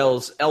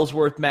Styles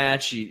Ellsworth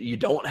match. You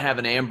don't have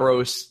an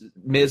Ambrose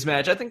Miz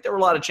match. I think there were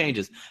a lot of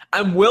changes.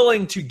 I'm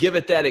willing to give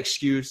it that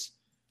excuse.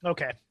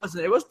 Okay,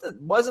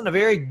 it wasn't a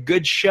very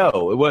good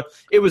show.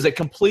 It was a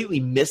completely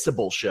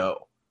missable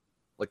show.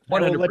 Like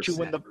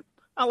 100%.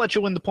 I'll let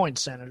you win the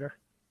points, Senator.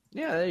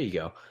 Yeah, there you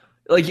go.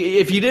 Like,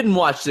 if you didn't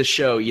watch this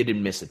show, you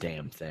didn't miss a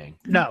damn thing.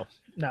 No.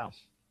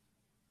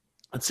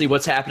 Let's see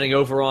what's happening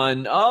over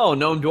on,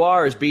 Noam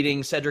Dar is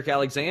beating Cedric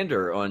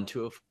Alexander on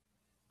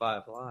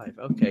 205 Live.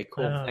 Okay,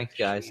 cool. Thanks,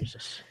 guys.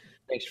 Jesus.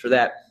 Thanks for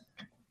that.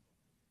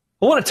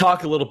 I want to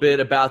talk a little bit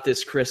about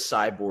this Chris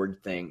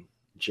Cyborg thing,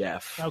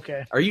 Jeff.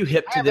 Okay. Are you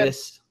hip to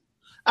this?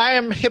 I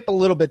am hip a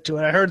little bit to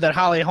it. I heard that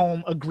Holly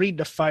Holm agreed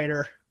to fight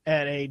her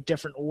at a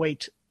different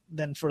weight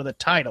than for the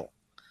title.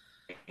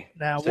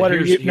 Now, so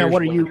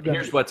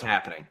here's what's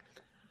happening.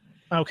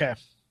 Okay.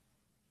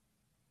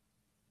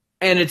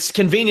 And it's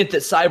convenient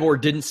that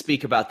Cyborg didn't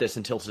speak about this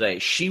until today.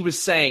 She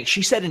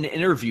said in an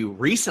interview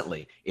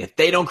recently, if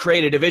they don't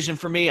create a division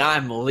for me,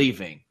 I'm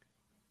leaving.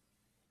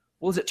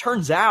 Well, as it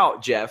turns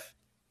out, Jeff,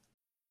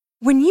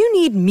 when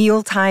you need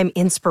mealtime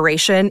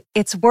inspiration,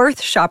 it's worth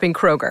shopping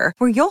Kroger,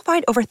 where you'll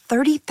find over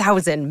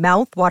 30,000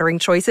 mouth-watering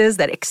choices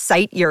that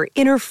excite your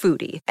inner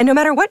foodie. And no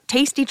matter what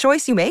tasty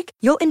choice you make,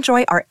 you'll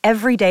enjoy our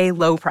everyday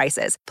low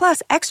prices,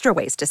 plus extra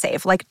ways to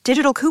save, like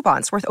digital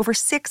coupons worth over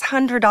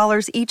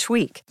 $600 each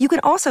week. You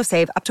can also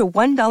save up to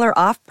 $1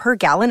 off per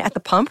gallon at the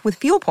pump with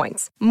fuel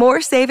points.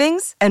 More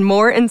savings and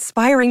more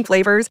inspiring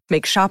flavors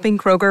make shopping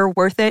Kroger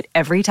worth it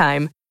every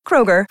time.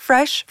 Kroger,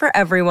 fresh for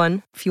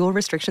everyone. Fuel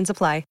restrictions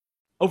apply.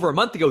 Over a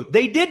month ago,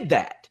 they did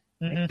that.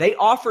 Mm-hmm. They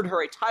offered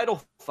her a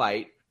title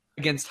fight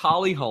against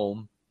Holly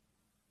Holm.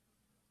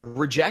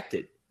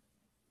 Rejected.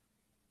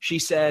 She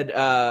said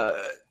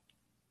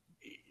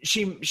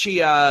she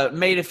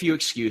made a few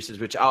excuses,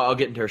 which I'll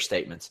get into her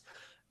statements.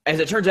 As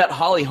it turns out,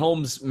 Holly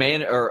Holm's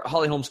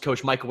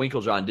coach, Michael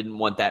Winklejohn, didn't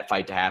want that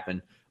fight to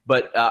happen,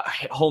 but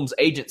Holm's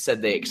agent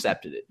said they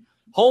accepted it.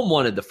 Holm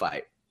wanted the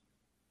fight.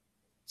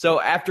 So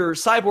after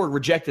Cyborg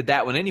rejected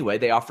that one anyway,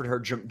 they offered her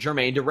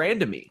Jermaine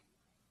Durandamy,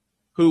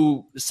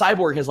 who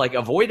Cyborg has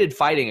avoided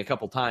fighting a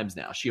couple times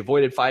now. She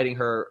avoided fighting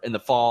her in the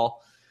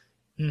fall.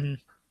 Mm-hmm.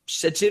 She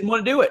said she didn't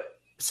want to do it.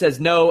 Says,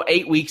 no,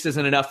 8 weeks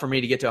isn't enough for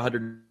me to get to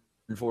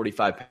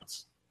 145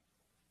 pounds.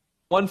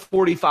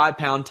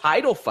 145-pound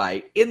title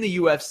fight in the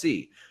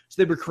UFC.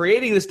 So they were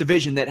creating this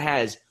division that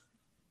has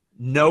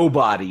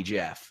nobody,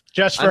 Jeff.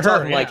 Just for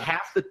her,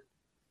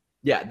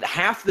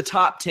 half the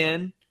top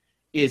 10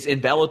 is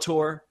in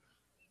Bellator.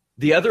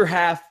 The other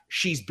half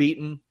she's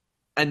beaten.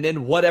 And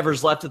then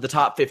whatever's left of the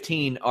top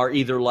 15 are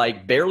either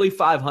barely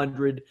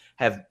 500,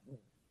 have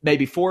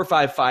maybe 4 or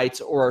 5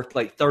 fights, or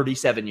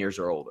 37 years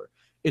or older.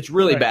 It's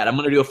really bad. I'm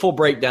going to do a full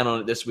breakdown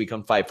on it this week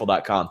on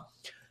Fightful.com.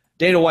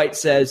 Dana White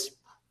says,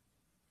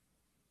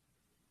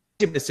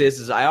 this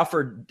is I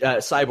offered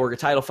Cyborg a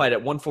title fight at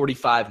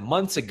 145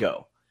 months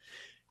ago.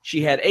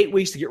 She had 8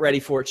 weeks to get ready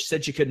for it. She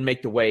said she couldn't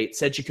make the weight,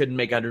 said she couldn't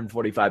make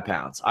 145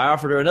 pounds. I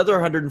offered her another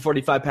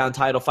 145-pound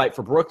title fight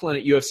for Brooklyn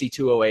at UFC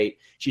 208.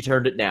 She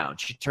turned it down.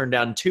 She turned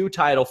down 2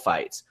 title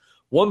fights.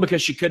 One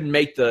because she couldn't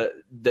make the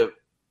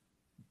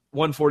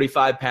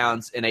 145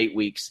 pounds in 8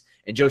 weeks.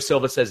 And Joe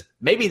Silva says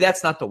maybe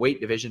that's not the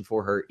weight division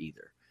for her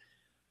either.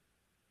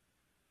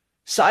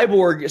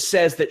 Cyborg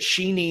says that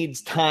she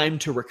needs time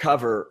to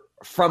recover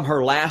from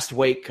her last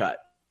weight cut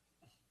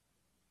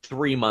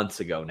 3 months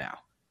ago now.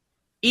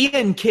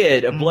 Ian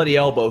Kidd of Bloody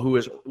Elbow, who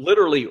is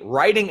literally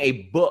writing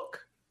a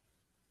book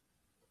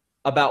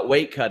about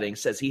weight cutting,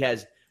 says he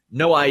has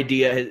no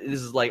idea.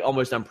 This is like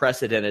almost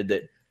unprecedented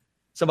that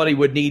somebody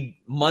would need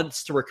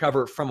months to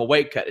recover from a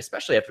weight cut,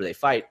 especially after they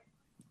fight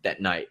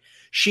that night.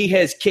 She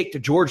has kicked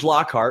George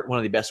Lockhart, one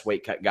of the best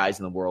weight cut guys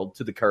in the world,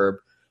 to the curb,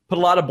 put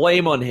a lot of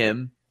blame on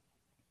him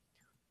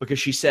because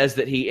she says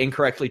that he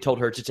incorrectly told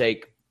her to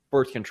take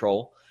birth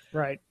control.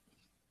 Right.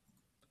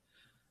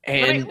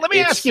 And let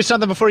me ask you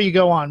something before you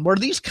go on. Were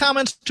these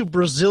comments to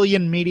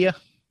Brazilian media?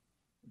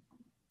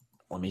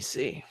 Let me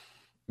see.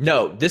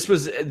 No, this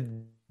was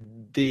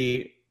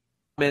the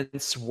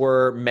comments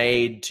were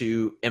made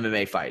to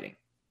MMA fighting.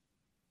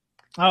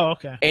 Oh,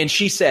 okay. And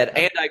she said,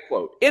 and I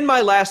quote, "In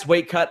my last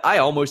weight cut, I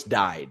almost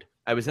died.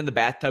 I was in the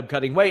bathtub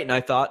cutting weight, and I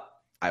thought,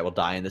 I will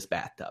die in this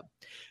bathtub."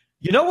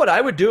 You know what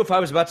I would do if I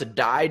was about to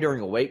die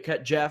during a weight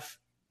cut, Jeff?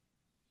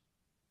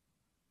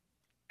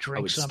 Drink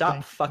I would something.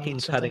 stop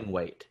fucking cutting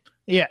weight.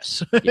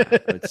 Yes. Yeah, I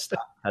would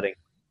stop cutting.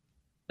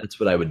 That's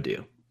what I would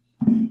do.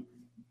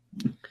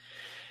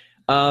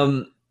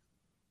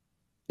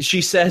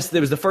 She says that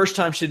it was the first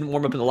time she didn't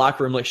warm up in the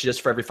locker room like she does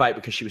for every fight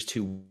because she was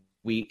too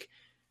weak.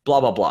 Blah,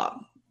 blah, blah.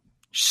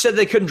 She said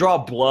they couldn't draw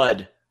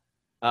blood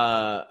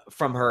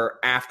from her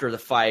after the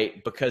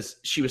fight because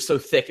she was so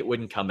thick it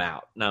wouldn't come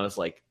out. And I was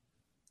like,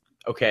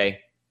 okay.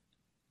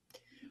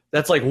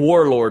 That's like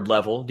Warlord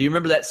level. Do you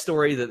remember that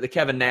story, the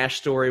Kevin Nash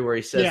story where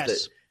he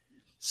says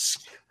that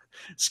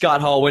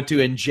Scott Hall went to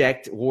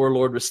inject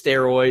Warlord with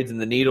steroids and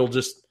the needle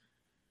just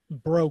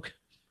broke,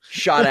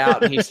 shot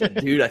out, and he said,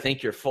 "Dude, I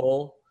think you're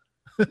full."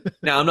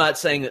 Now, I'm not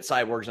saying that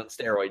Cyborg's on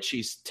steroids.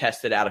 She's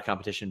tested out of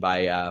competition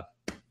by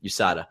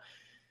USADA.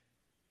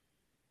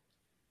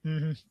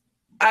 Mm-hmm.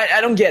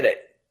 I don't get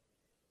it.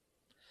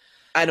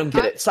 I don't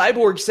get it.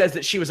 Cyborg says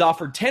that she was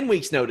offered 10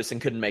 weeks notice and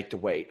couldn't make the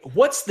weight.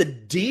 What's the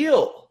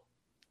deal?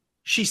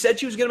 She said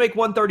she was going to make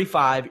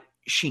 135.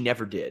 She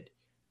never did.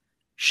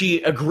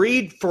 She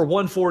agreed for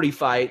 140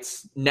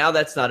 fights. Now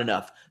that's not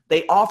enough.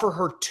 They offer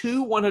her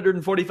 2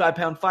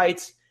 145-pound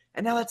fights,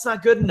 and now that's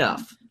not good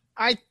enough.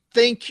 I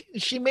think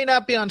she may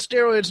not be on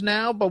steroids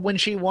now, but when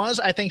she was,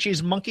 I think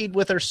she's monkeyed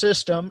with her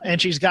system, and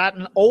she's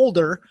gotten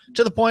older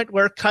to the point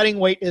where cutting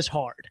weight is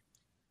hard.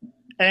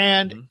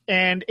 And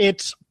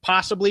it's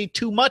possibly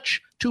too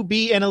much to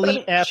be an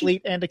elite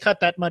athlete and to cut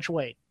that much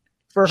weight.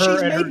 For her,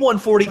 she's made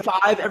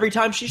 145 every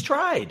time she's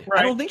tried. Right.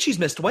 I don't think she's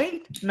missed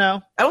weight.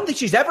 No. I don't think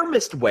she's ever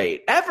missed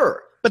weight,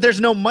 ever. But there's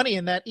no money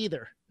in that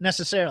either,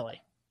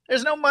 necessarily.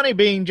 There's no money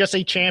being just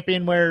a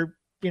champion where,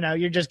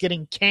 you're just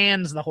getting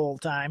cans the whole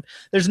time.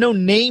 There's no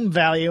name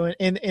value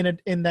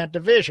in that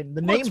division.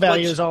 The name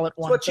value is all at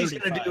 135. What she's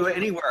going to do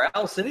anywhere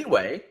else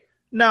anyway.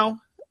 No.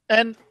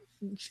 And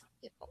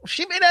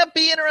she may not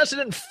be interested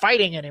in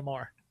fighting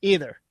anymore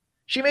either.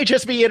 She may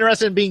just be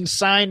interested in being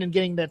signed and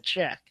getting that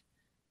check.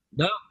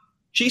 No.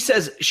 She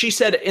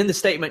said in the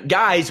statement,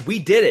 "Guys, we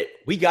did it.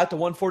 We got the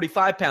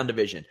 145-pound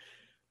division."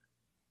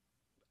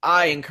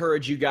 I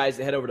encourage you guys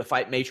to head over to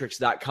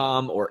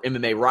fightmatrix.com or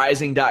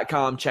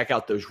MMArising.com. Check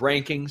out those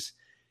rankings.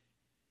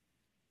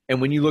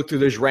 And when you look through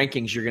those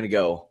rankings, you're going to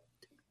go,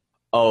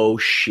 oh,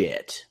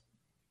 shit.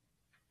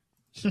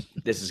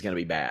 This is going to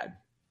be bad.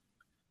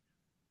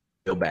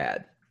 Real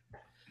bad. I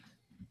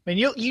mean,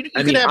 you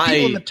could have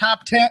people in the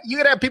top 10. You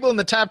could have people in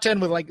the top 10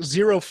 with like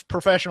 0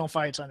 professional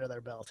fights under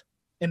their belt.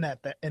 I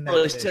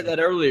said that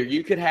earlier.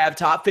 You could have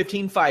top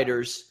 15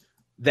 fighters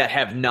that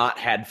have not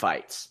had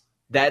fights.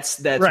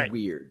 That's right.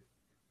 Weird.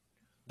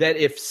 That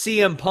if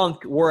CM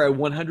Punk were a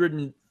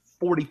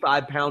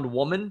 145-pound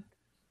woman,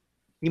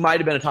 he might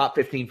have been a top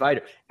 15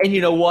 fighter. And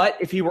you know what?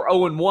 If he were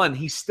 0-1,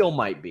 he still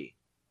might be.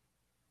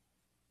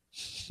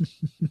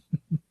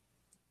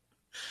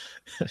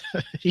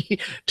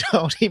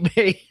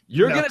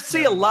 You're going to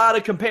see a lot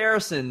of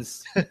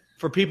comparisons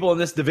for people in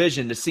this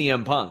division to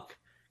CM Punk.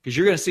 Because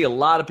you're going to see a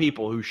lot of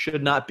people who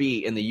should not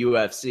be in the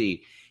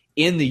UFC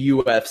in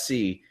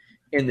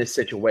this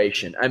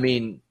situation. I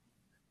mean,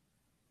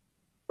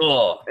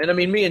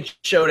 me and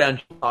Showdown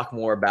talk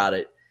more about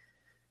it.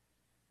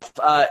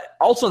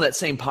 Also on that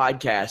same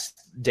podcast,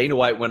 Dana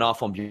White went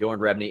off on Bjorn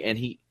Rebney, and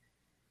he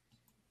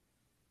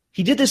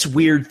did this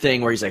weird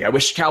thing where he's like, "I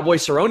wish Cowboy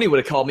Cerrone would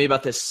have called me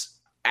about this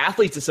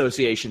Athletes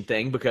Association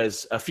thing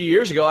because a few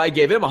years ago I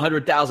gave him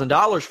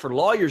 $100,000 for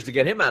lawyers to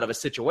get him out of a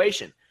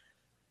situation."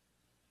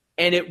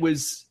 And it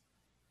was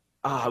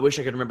I wish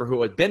I could remember who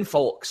it was. Ben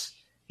Folks.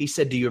 He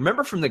said, do you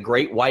remember from the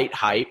Great White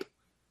Hype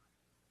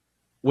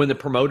when the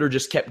promoter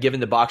just kept giving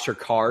the boxer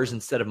cars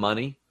instead of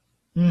money?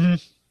 Mm-hmm.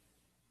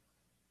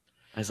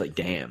 I was like,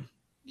 damn.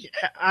 Yeah,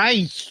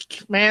 I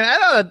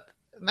don't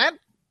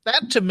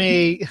that to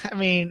me, I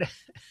mean,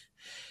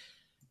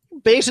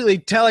 basically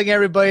telling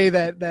everybody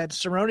that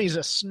Cerrone's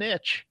a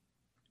snitch.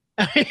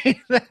 I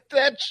mean,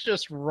 that's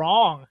just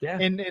wrong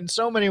in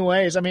so many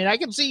ways. I mean, I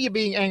can see you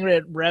being angry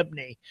at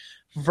Rebney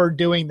for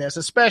doing this,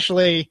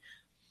 especially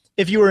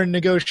if you were in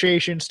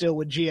negotiation still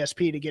with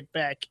GSP to get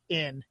back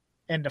in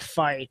and to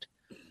fight.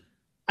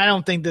 I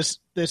don't think this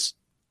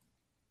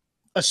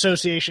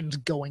association's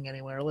going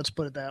anywhere. Let's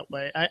put it that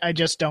way. I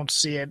just don't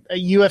see it.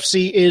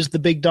 UFC is the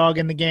big dog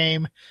in the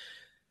game.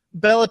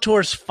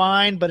 Bellator's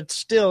fine, but it's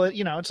still,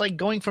 it's like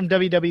going from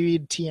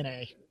WWE to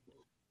TNA.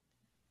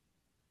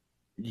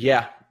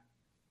 Yeah,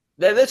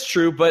 that's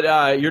true,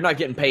 but you're not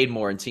getting paid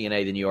more in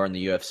TNA than you are in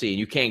the UFC, and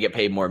you can get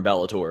paid more in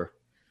Bellator.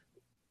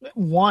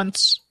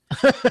 Once.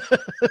 I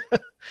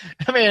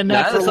mean,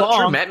 not for that's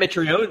long. Not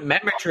true.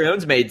 Matt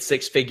Mitrione's made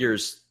six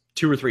figures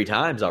 2 or 3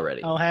 times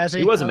already. Oh, has he?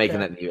 He wasn't making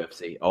that in the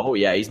UFC. Oh,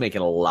 yeah, he's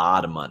making a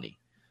lot of money.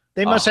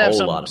 They must have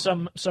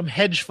some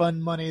hedge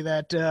fund money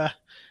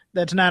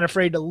that's not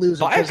afraid to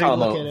lose it.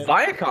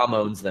 Viacom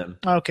owns them.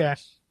 Okay.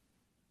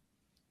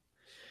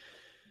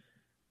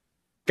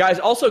 Guys,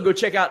 also go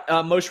check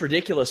out Most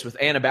Ridiculous with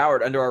Anna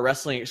Bauer under our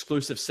wrestling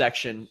exclusive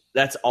section.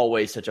 That's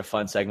always such a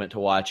fun segment to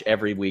watch.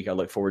 Every week I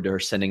look forward to her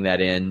sending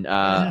that in.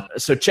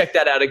 So check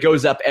that out. It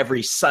goes up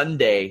every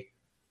Sunday.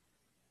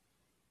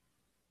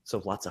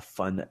 So lots of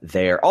fun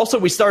there. Also,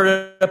 we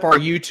started up our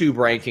YouTube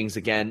rankings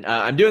again.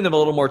 I'm doing them a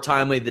little more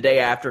timely the day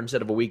after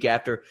instead of a week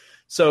after.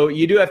 So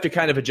you do have to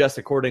kind of adjust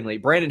accordingly.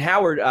 Brandon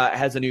Howard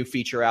has a new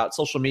feature out,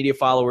 social media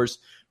followers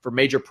for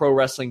major pro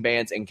wrestling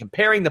bands and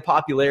comparing the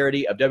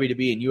popularity of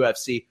WWE and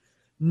UFC.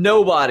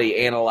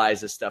 Nobody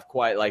analyzes stuff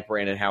quite like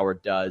Brandon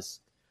Howard does.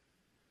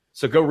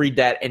 So go read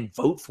that and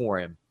vote for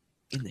him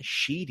in the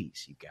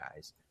Sheeties, you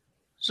guys.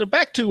 So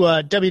back to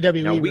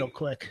WWE real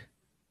quick.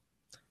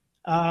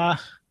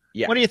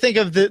 Yeah. What do you think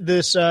of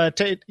this?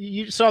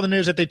 You saw the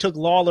news that they took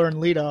Lawler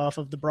and Lita off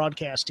of the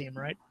broadcast team,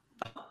 right?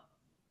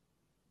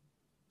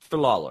 For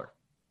Lawler,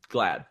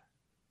 glad.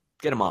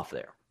 Get him off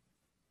there.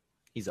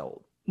 He's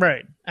old.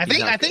 Right. I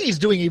think he's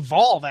doing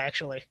Evolve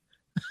actually.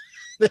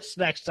 This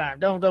next time.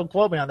 Don't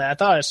quote me on that. I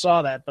thought I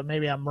saw that, but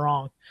maybe I'm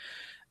wrong.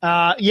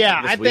 I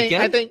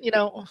think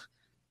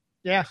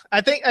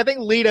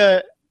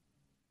Lita,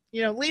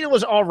 Lita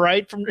was all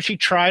right. She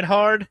tried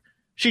hard.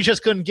 She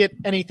just couldn't get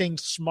anything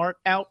smart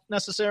out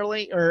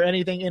necessarily or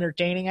anything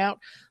entertaining out.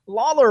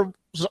 Lawler's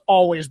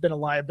always been a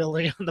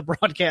liability on the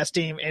broadcast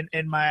team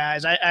in my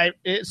eyes.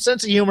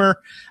 Sense of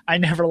humor, I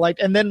never liked.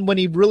 And then when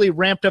he really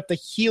ramped up the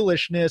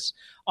heelishness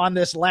on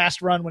this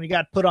last run, when he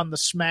got put on the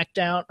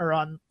SmackDown or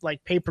on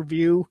like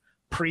pay-per-view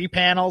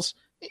pre-panels,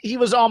 he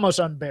was almost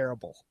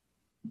unbearable.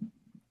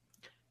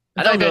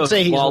 I'd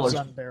say he was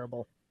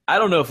unbearable. I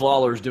don't know if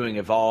Lawler's doing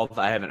Evolve.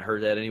 I haven't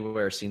heard that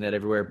anywhere, seen that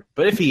everywhere.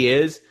 But if he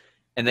is,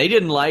 and they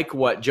didn't like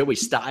what Joey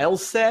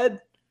Styles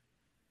said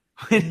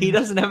when he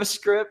doesn't have a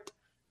script,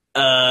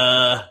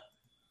 let's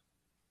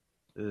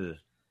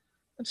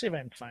see if I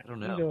can find it. I don't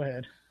know. Go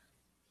ahead.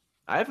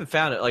 I haven't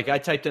found it. Like, I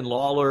typed in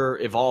Lawler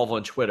Evolve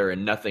on Twitter,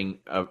 and nothing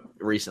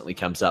recently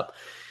comes up.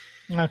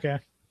 Okay.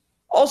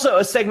 Also,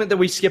 a segment that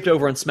we skipped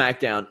over on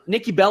SmackDown.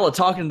 Nikki Bella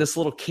talking to this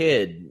little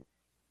kid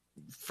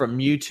from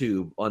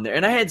YouTube on there.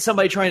 And I had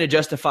somebody trying to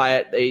justify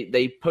it.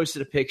 They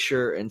posted a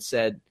picture and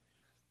said,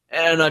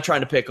 and I'm not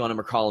trying to pick on him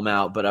or call him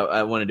out, but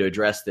I wanted to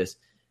address this.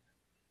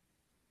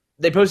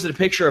 They posted a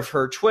picture of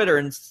her Twitter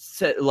and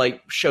said,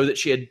 show that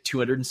she had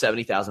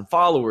 270,000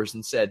 followers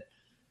and said,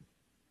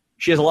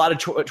 she has a lot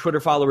of Twitter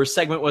followers.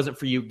 Segment wasn't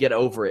for you. Get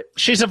over it.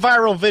 She's a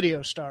viral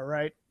video star,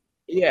 right?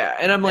 Yeah.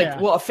 And I'm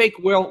like, well, a fake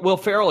Will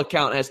Ferrell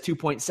account has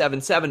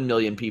 2.77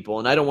 million people,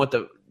 and I don't want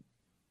the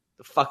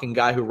fucking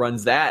guy who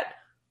runs that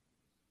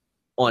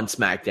on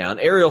SmackDown.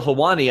 Ariel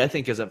Helwani, I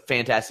think, is a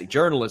fantastic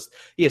journalist.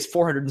 He has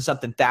 400 and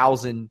something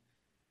thousand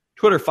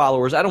Twitter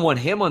followers. I don't want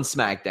him on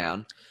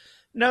SmackDown.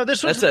 No,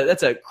 that's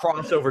a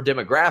crossover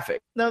demographic.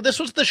 No, this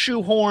was the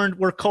shoehorned,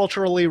 we're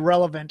culturally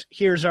relevant,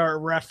 here's our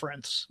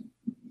reference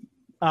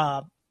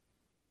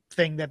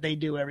thing that they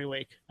do every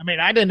week. I mean,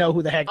 I didn't know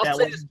who the heck that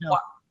was.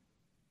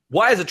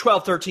 Why is a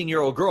 12,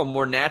 13-year-old girl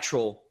more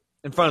natural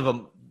in front of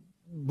a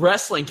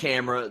wrestling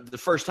camera the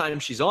first time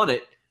she's on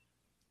it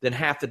than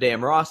half the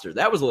damn roster?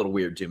 That was a little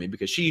weird to me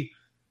because she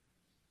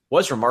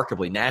was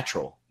remarkably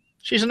natural.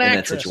 She's an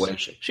actress. In that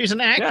situation. She's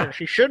an actor. Yeah.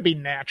 She should be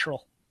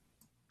natural.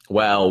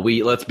 Well,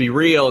 let's be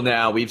real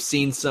now. We've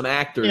seen some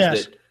actors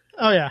that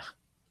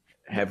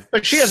have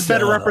but she has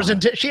better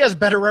representation. She has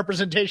better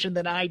representation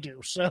than I do.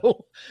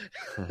 So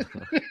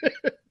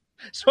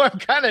so I'm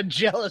kind of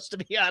jealous, to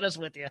be honest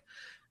with you.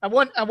 I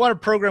want a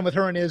program with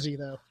her and Izzy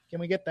though. Can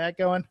we get that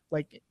going?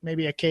 Like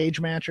maybe a cage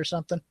match or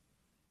something?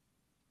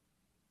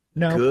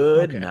 No.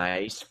 Good,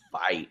 nice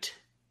fight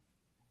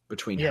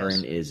between her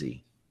and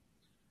Izzy.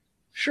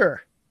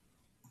 Sure.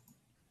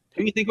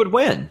 Who do you think would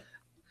win?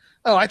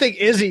 Oh, I think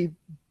Izzy's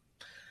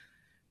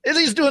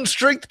doing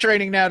strength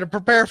training now to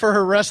prepare for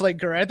her wrestling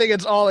career. I think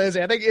it's all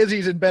Izzy. I think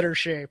Izzy's in better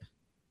shape.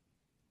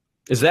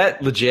 Is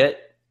that legit?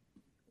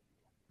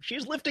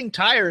 She's lifting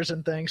tires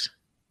and things.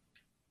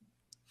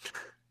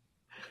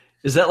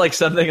 Is that like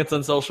something that's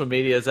on social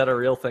media? Is that a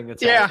real thing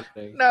that's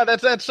happening? No,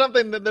 that's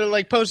something that they're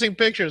like posting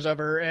pictures of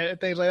her and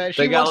things like that.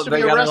 She wants to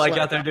be a got wrestler. her like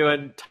out there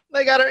doing.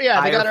 They got her. Yeah,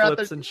 they got her out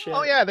there. And shit.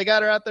 Oh yeah, they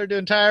got her out there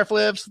doing tire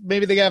flips.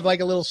 Maybe they have like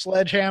a little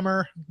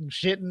sledgehammer and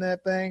shit in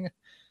that thing.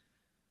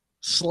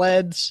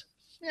 Sleds.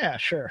 Yeah,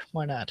 sure.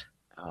 Why not?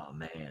 Oh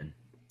man.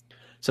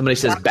 Somebody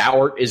says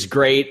Bauer is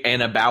great.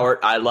 Anna Bauer,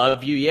 I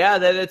love you. Yeah,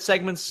 that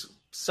segment's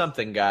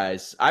something,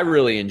 guys. I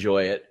really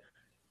enjoy it.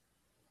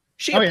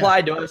 She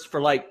applied to us for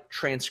like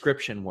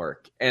transcription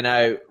work, and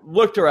I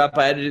looked her up.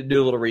 I had to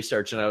do a little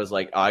research, and I was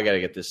like, "Oh, I got to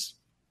get this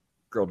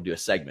girl to do a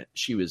segment."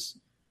 She was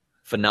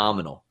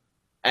phenomenal,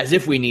 as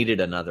if we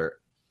needed another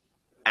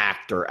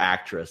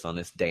actress on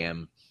this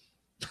damn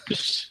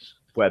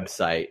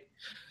website.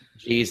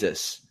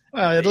 Jesus.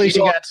 Well, at least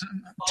you got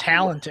some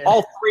talented.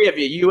 All three of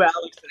you,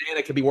 Alex, and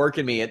Anna, could be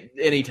working me at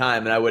any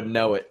time, and I wouldn't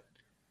know it.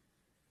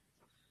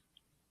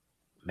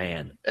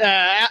 Man,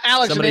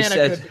 Alex Somebody and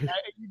Anna said, could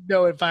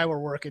know if I were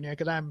working you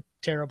because I'm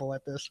terrible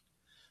at this.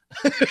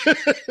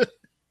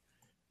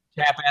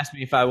 Chap asked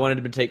me if I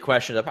wanted to take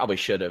questions. I probably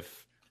should have,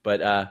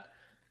 but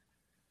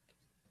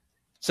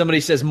somebody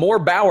says more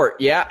Bauer.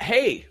 Yeah,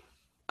 hey,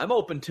 I'm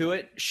open to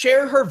it.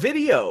 Share her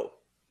video,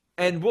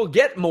 and we'll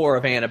get more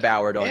of Anna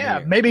Bauer on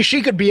here. Maybe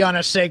she could be on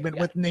a segment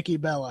with Nikki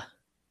Bella.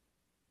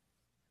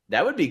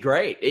 That would be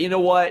great. You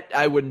know what?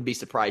 I wouldn't be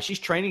surprised. She's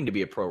training to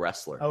be a pro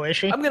wrestler. Oh, is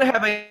she? I'm going to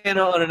have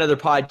Anna on another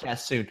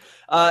podcast soon.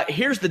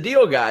 Here's the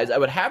deal, guys. I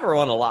would have her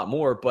on a lot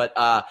more, but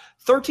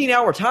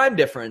 13-hour time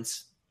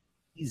difference,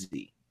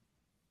 easy.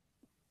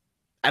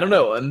 I don't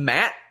know.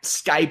 Matt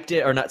Skyped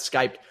it, or not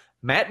Skyped.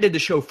 Matt did the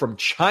show from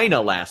China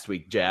last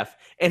week, Jeff,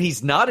 and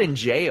he's not in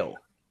jail.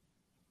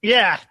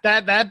 Yeah,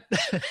 that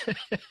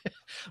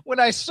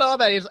when I saw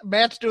that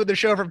Matt's doing the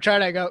show from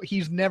China, I go,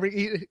 he's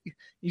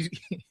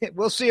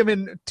we'll see him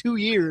in 2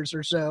 years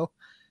or so.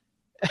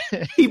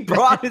 He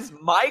brought his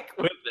mic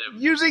with him.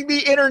 Using the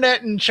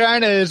internet in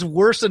China is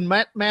worse than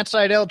Matt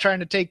Seidel trying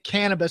to take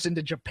cannabis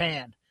into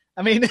Japan.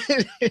 I mean,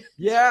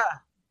 yeah,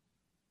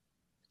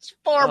 it's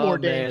far more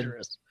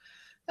dangerous.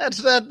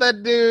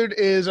 That dude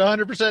is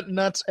 100%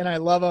 nuts, and I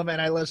love him,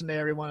 and I listen to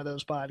every one of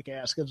those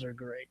podcasts because they're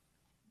great.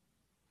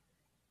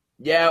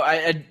 Yeah,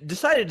 I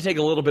decided to take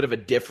a little bit of a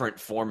different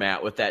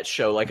format with that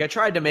show. Like, I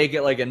tried to make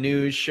it like a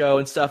news show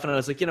and stuff, and I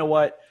was like, you know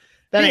what?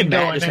 That ain't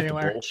Matt going just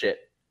anywhere. Have to bullshit.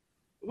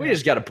 We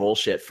just got to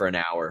bullshit for an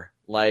hour.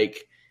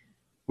 Like,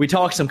 we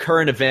talk some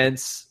current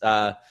events.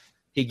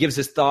 He gives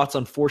his thoughts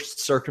on forced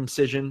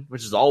circumcision,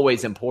 which is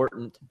always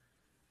important.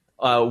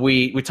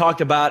 We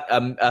talked about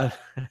a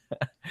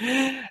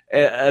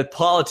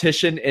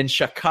politician in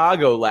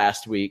Chicago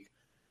last week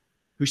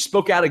who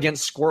spoke out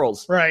against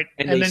squirrels. Right,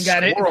 and then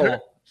got hit.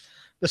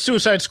 The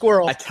suicide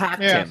squirrel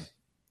attacked him.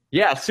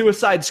 Yeah,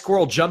 suicide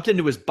squirrel jumped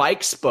into his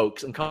bike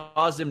spokes and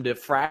caused him to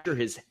fracture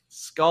his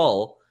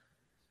skull.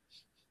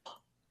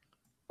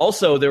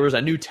 Also, there was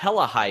a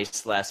Nutella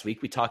heist last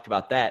week. We talked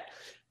about that.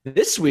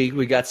 This week,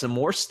 we got some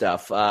more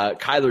stuff.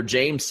 Kyler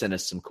James sent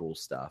us some cool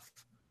stuff.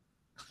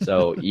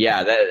 So,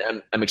 yeah,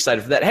 I'm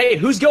excited for that. Hey,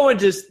 who's going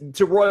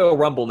to Royal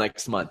Rumble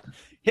next month?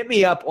 Hit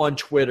me up on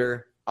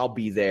Twitter. I'll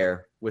be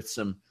there with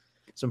some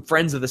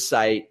friends of the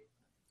site.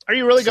 Are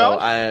you really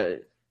going?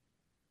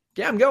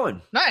 Yeah, I'm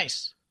going.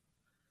 Nice.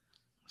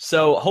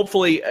 So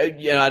hopefully,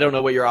 I don't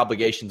know what your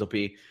obligations will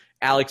be.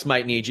 Alex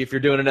might need you. If you're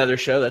doing another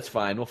show, that's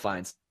fine. We'll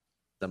find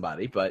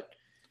somebody. But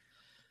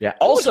yeah,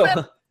 also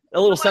a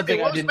little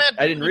something I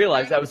didn't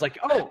realize. I was like,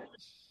 oh,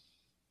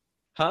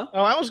 huh?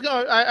 Oh,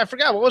 I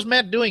forgot. What was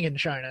Matt doing in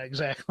China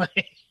exactly?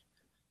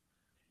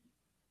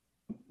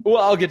 Well,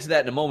 I'll get to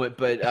that in a moment,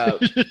 but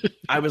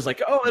I was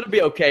like, oh, it'll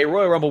be okay.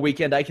 Royal Rumble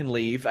weekend, I can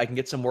leave. I can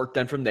get some work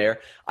done from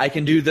there. I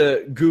can do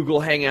the Google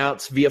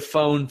Hangouts via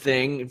phone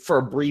thing for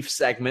a brief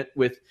segment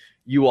with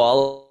you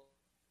all.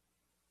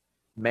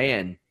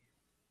 Man,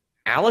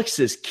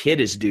 Alex's kid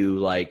is due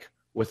like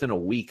within a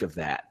week of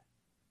that.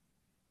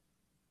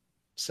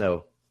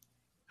 So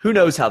who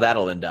knows how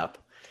that'll end up.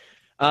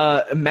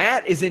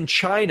 Matt is in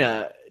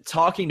China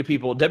talking to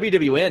people.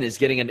 WWN is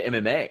getting into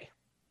MMA.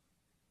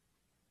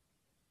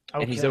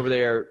 Okay. And he's over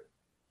there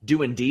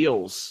doing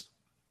deals.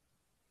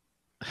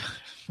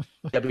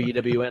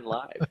 WWN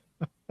Live.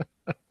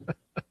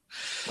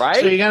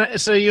 Right?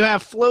 So you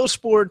have Flow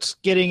Sports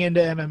getting into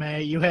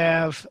MMA.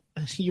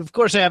 You of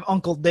course have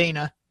Uncle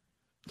Dana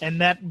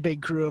and that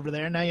big crew over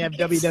there. Now you have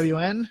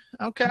WWN.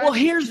 Okay. Well,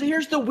 here's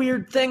the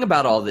weird thing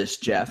about all this,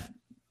 Jeff.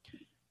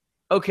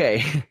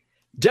 Okay.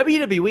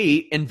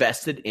 WWE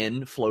invested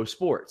in Flow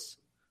Sports.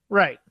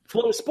 Right.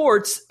 Flow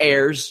Sports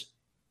airs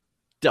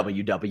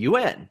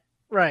WWN.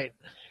 Right.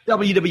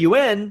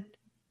 WWN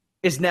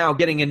is now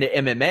getting into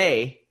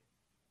MMA,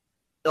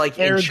 like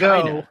in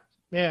China.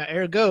 Yeah,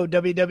 ergo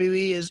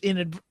WWE is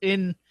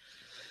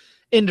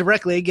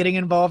indirectly getting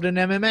involved in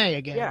MMA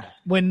again. Yeah.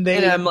 And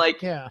I'm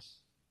like,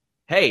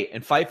 Hey,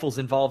 and Fightful's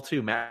involved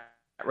too. Matt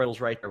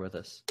Riddle's right there with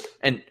us.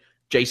 And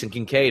Jason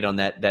Kincaid on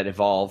that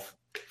Evolve,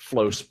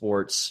 Flow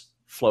Sports,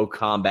 Flow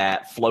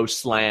Combat, Flow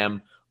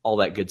Slam, all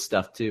that good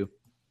stuff too.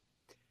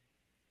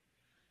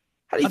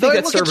 How do you think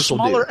that service will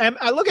do?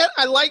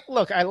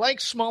 I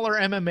like smaller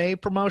MMA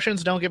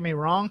promotions, don't get me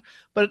wrong,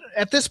 but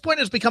at this point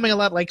it's becoming a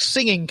lot like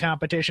singing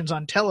competitions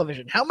on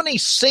television. How many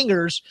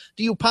singers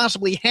do you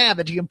possibly have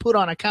that you can put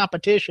on a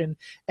competition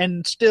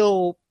and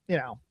still,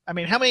 how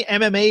many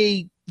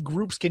MMA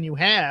groups can you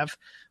have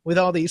with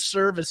all these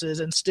services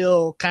and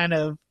still kind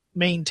of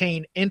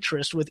maintain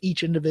interest with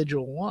each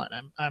individual one?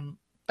 I'm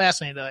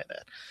fascinated by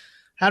that.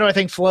 How do I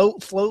think Flow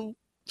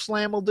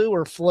Slam will do,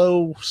 or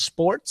Flow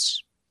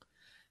Sports?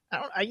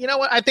 You know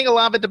what? I think a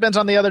lot of it depends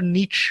on the other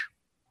niche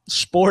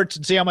sports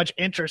and see how much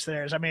interest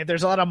there is. I mean, if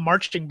there's a lot of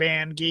marching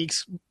band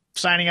geeks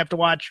signing up to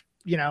watch,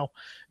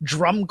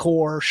 drum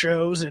corps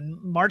shows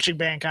and marching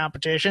band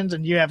competitions,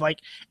 and you have like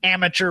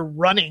amateur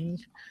running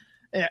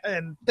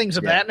and things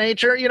of that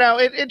nature,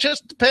 it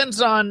just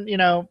depends on,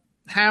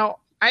 how.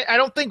 I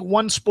don't think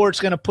one sport's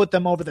going to put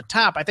them over the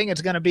top. I think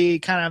it's going to be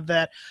kind of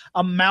that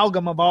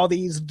amalgam of all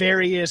these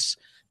various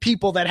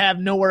people that have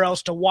nowhere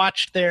else to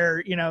watch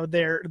their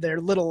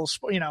little,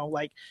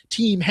 like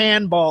team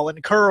handball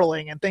and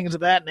curling and things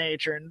of that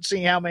nature, and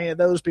seeing how many of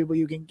those people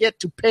you can get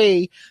to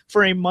pay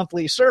for a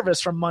monthly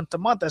service from month to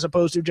month, as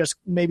opposed to just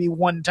maybe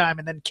one time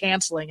and then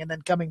canceling and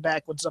then coming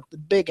back when something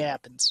big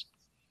happens.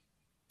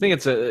 I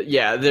think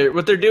it's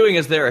what they're doing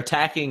is they're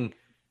attacking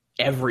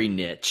every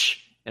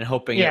niche and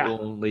hoping it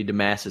will lead to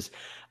masses.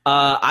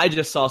 I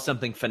just saw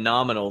something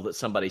phenomenal that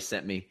somebody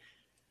sent me.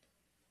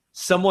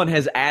 Someone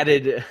has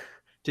added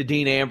to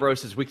Dean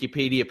Ambrose's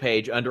Wikipedia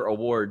page under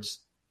awards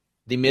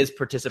the Miz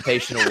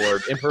Participation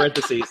Award in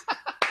parentheses,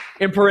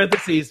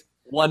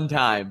 one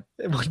time.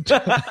 I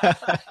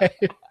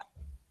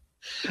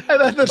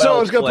thought that's what I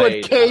was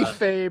going to put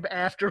kayfabe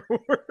afterwards.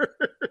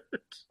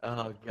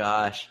 Oh,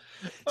 gosh.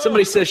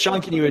 Somebody says,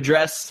 Sean, can you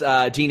address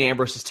Dean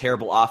Ambrose's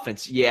terrible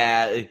offense?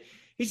 Yeah,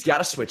 he's got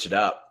to switch it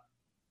up.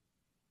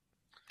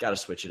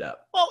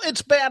 Well,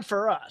 it's bad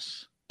for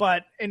us.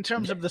 But in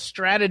terms of the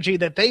strategy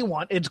that they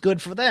want, it's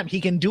good for them.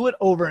 He can do it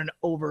over and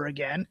over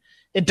again.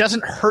 It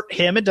doesn't hurt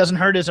him. It doesn't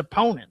hurt his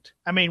opponent.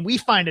 I mean, we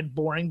find it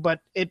boring, but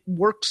it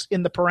works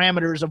in the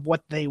parameters of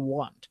what they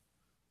want.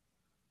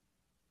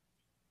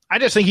 I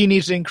just think he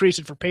needs to increase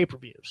it for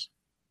pay-per-views.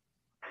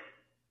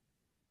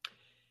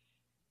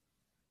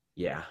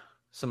 Yeah.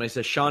 Somebody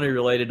says, Sean, are you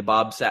related to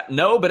Bob Sapp?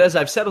 No, but as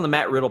I've said on the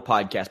Matt Riddle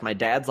podcast, my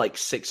dad's like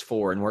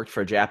 6'4" and worked for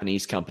a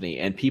Japanese company,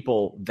 and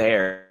people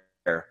there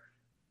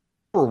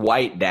for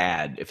white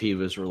dad if he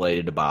was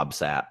related to Bob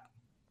Sapp.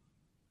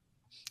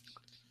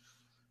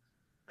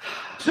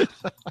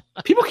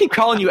 People keep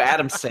calling you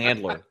Adam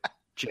Sandler,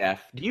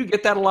 Jeff. Do you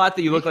get that a lot,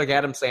 that you look like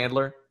Adam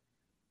Sandler?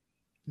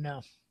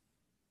 No.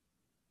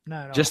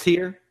 Not at all. Just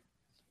here?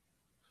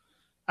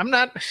 I'm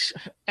not.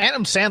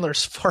 Adam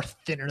Sandler's far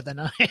thinner than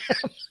I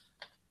am.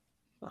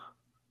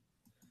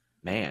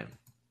 Man.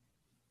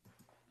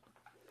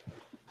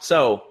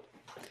 So.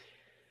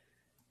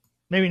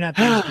 Maybe not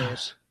these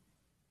days.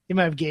 He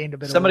might have gained a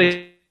bit.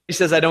 Somebody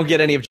says I don't get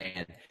any of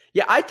Jan.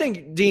 Yeah, I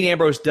think Dean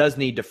Ambrose does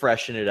need to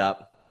freshen it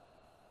up.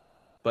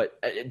 But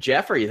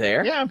Jeff, are you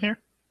there? Yeah, I'm here.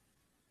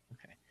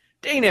 Okay.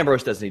 Dean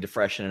Ambrose does need to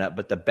freshen it up,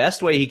 but the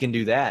best way he can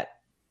do that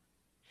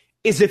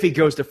is if he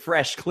goes to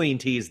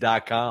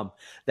freshcleantees.com.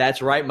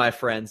 That's right, my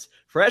friends.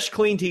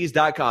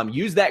 Freshcleantees.com.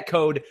 Use that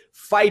code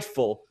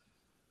FIGHTFUL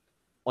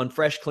on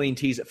Fresh Clean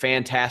Tees.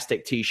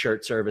 Fantastic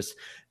t-shirt service.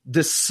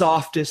 The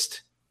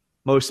softest,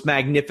 most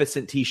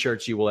magnificent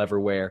t-shirts you will ever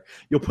wear.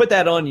 You'll put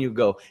that on and you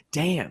go,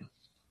 damn,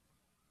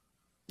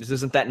 this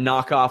isn't that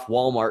knockoff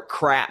Walmart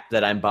crap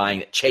that I'm buying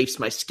that chafes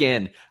my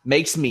skin,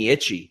 makes me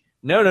itchy.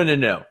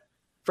 No.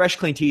 Fresh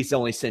Clean Tees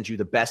only sends you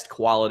the best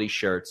quality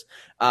shirts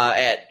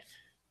at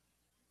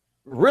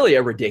really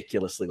a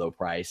ridiculously low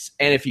price.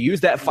 And if you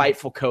use that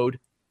Fightful code,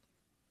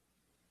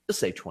 you'll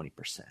save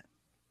 20%.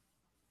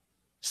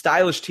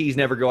 Stylish tees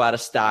never go out of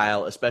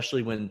style,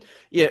 especially when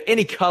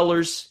any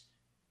colors.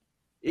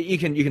 You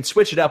can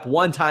switch it up,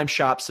 one-time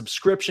shop,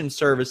 subscription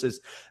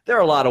services. There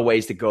are a lot of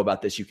ways to go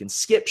about this. You can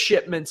skip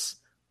shipments.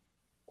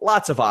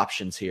 Lots of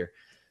options here.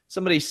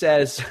 Somebody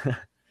says,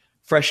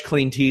 Fresh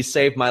Clean Tees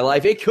saved my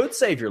life. It could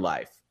save your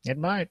life. It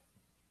might.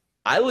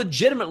 I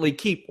legitimately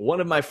keep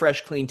one of my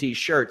Fresh Clean Tees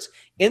shirts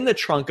in the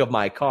trunk of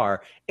my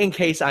car in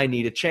case I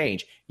need a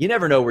change. You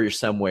never know where you're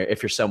somewhere.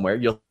 If you're somewhere,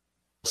 you'll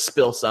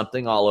spill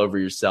something all over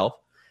yourself.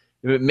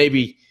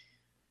 Maybe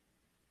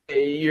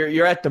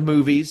you're at the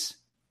movies.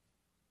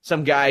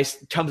 Some guy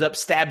comes up,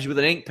 stabs you with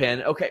an ink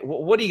pen. Okay,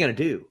 what are you going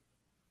to do?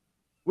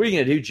 What are you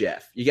going to do,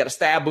 Jeff? You got a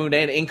stab wound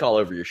and ink all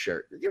over your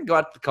shirt. You're going to go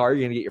out to the car.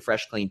 You're going to get your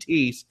Fresh Clean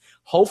Tees.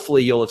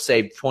 Hopefully, you'll have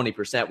saved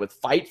 20%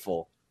 with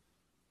Fightful.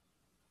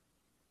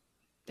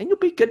 And you'll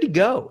be good to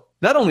go.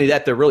 Not only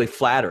that, they're really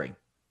flattering.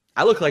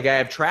 I look like I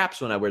have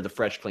traps when I wear the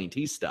Fresh Clean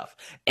Tees stuff.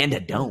 And I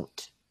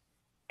don't.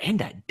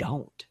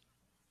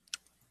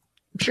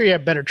 I'm sure you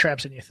have better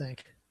traps than you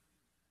think.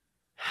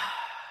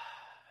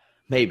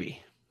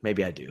 Maybe.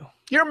 Maybe I do.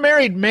 You're a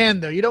married man,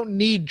 though. You don't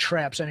need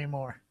traps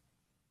anymore.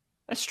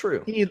 That's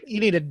true. You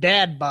need a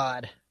dad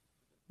bod.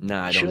 No,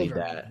 I don't need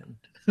that.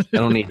 I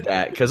don't need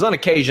that. Because on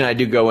occasion, I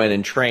do go in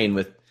and train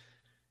with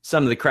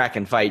some of the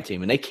Kraken fight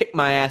team, and they kick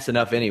my ass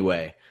enough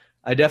anyway.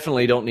 I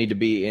definitely don't need to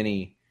be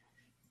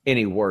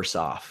any worse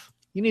off.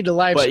 You need to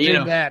live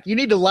stream that. You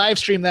need to live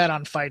stream that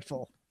on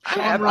Fightful.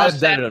 I've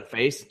done it on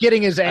Facebook.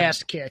 Getting his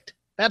ass kicked.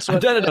 That's what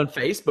I've done it on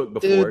Facebook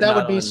before. Dude, that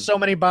would be so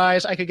many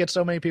buys. I could get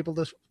so many people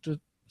to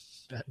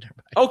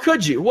Oh,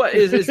 could you? What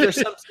is there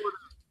some sort of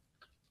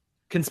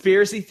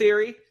conspiracy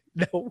theory?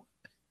 No.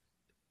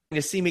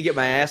 To see me get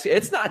my ass kicked?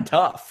 It's not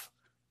tough.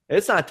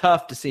 It's not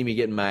tough to see me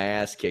getting my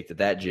ass kicked at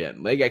that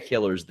gym. They got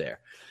killers there.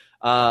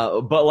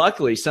 But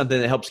luckily, something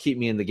that helps keep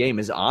me in the game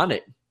is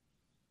Onnit.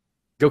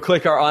 Go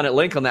click our Onnit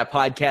link on that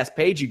podcast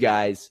page, you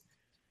guys.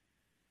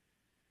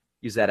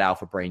 Use that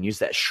Alpha Brain. Use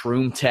that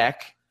Shroom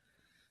Tech.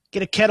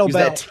 Get a kettlebell. Use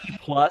that T+.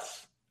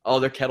 Oh,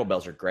 their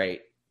kettlebells are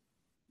great.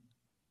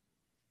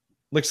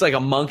 Looks like a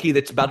monkey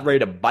that's about ready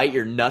to bite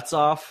your nuts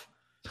off.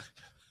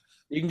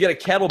 You can get a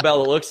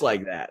kettlebell that looks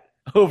like that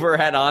over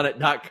at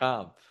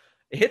Onnit.com.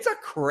 It's a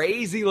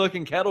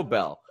crazy-looking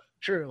kettlebell.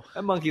 True.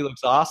 That monkey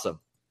looks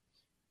awesome.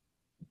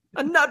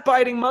 A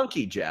nut-biting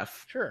monkey,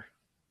 Jeff. Sure.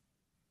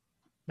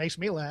 Makes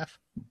me laugh.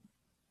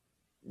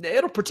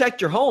 It'll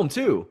protect your home,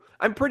 too.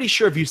 I'm pretty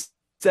sure if you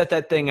set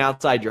that thing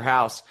outside your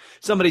house,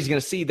 somebody's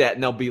going to see that,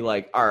 and they'll be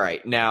like, all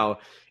right, now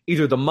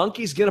either the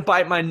monkey's going to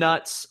bite my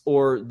nuts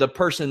or the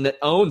person that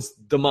owns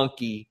the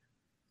monkey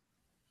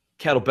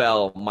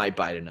kettlebell might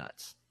bite a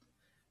nuts.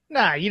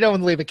 Nah, you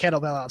don't leave a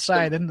kettlebell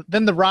outside.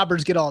 Then the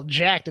robbers get all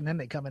jacked, and then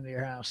they come into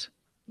your house.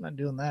 I'm not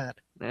doing that.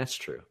 That's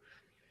true.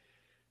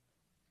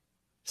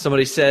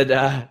 Somebody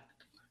said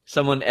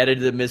someone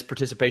edited the Ms.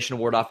 Participation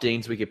Award off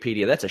Dean's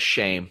Wikipedia. That's a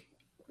shame.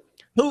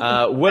 Would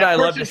I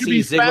love to see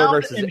Ziggler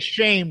versus... and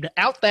shamed.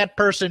 Out that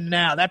person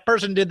now. That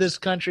person did this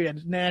country a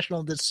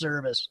national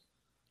disservice.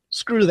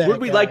 Screw that.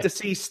 Would we like to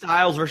see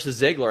Styles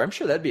versus Ziggler? I'm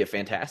sure that'd be a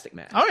fantastic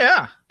match. Oh,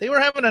 yeah. They were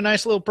having a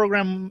nice little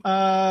program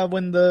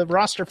when the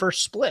roster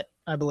first split,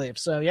 I believe.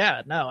 So,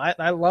 yeah, no,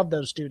 I love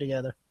those two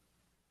together.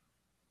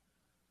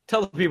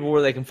 Tell the people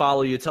where they can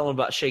follow you. Tell them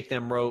about Shake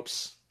Them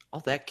Ropes. All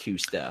that Q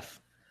stuff.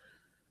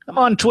 I'm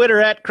on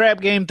Twitter at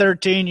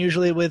CrapGame13,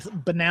 usually with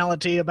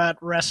banality about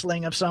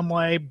wrestling of some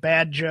way,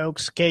 bad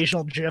jokes,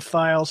 occasional GIF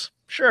files.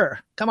 Sure.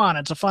 Come on.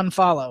 It's a fun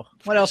follow.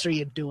 What else are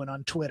you doing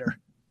on Twitter?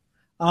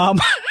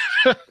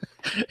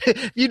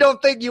 You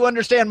don't think you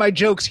understand my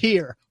jokes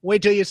here.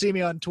 Wait till you see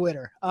me on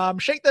Twitter.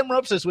 Shake Them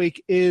Ropes this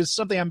week is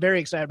something I'm very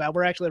excited about.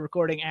 We're actually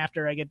recording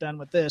after I get done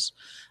with this.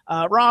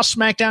 Raw,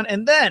 SmackDown,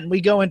 and then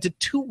we go into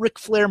 2 Ric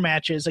Flair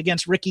matches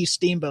against Ricky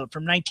Steamboat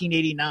from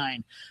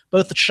 1989.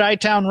 Both the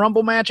Chi-Town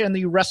Rumble match and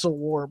the Wrestle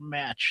War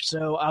match.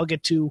 So I'll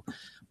get to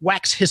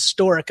wax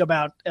historic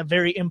about a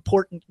very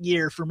important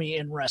year for me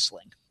in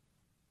wrestling.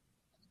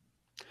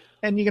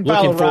 And you can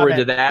follow Looking forward Rob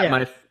to that.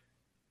 Yeah.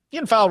 You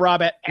can follow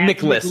Rob at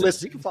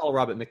McList. You can follow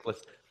Rob at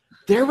McList.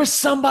 There was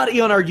somebody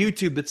on our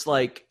YouTube that's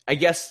like, I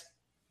guess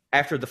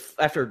after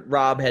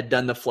Rob had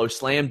done the Flow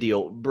Slam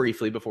deal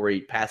briefly before he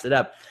passed it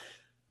up,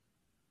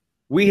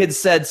 we had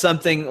said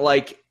something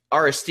like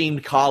our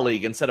esteemed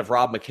colleague instead of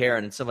Rob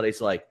McCarron, and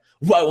somebody's like,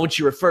 why won't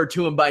you refer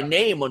to him by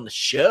name on the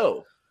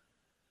show?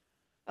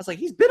 I was like,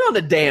 he's been on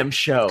the damn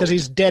show. Because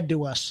he's dead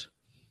to us.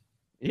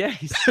 Yeah,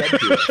 he's dead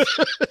to us.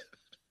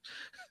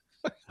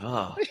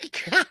 Oh.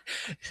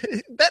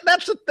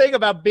 That's the thing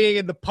about being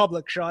in the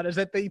public, Sean, is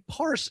that they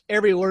parse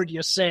every word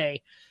you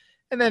say.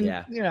 And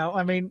then,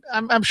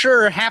 I'm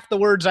sure half the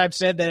words I've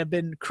said that have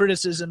been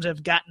criticisms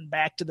have gotten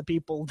back to the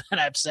people that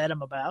I've said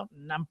them about.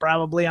 And I'm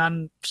probably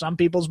on some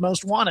people's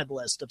most wanted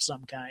list of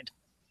some kind.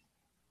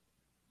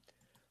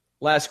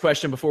 Last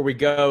question before we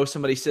go.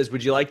 Somebody says,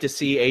 would you like to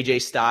see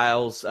AJ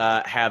Styles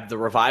have the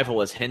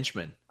Revival as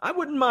henchman? I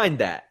wouldn't mind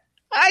that.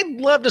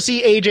 I'd love to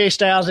see AJ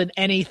Styles in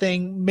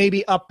anything,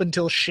 maybe up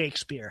until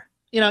Shakespeare.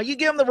 You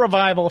give him the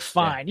Revival,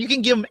 fine. Yeah. You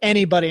can give him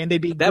anybody, and they'd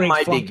be that great. That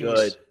might funkies. be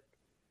good.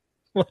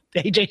 What,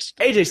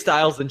 AJ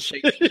Styles and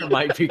Shakespeare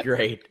might be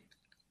great.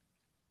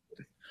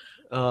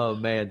 Oh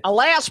man!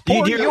 Alas,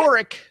 poor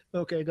Yorick.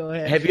 Okay, go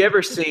ahead. Have you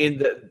ever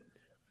seen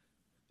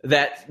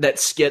that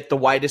skit, "The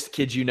Whitest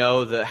Kid You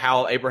Know"?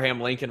 How Abraham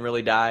Lincoln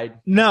really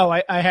died? No,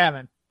 I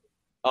haven't.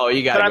 Oh,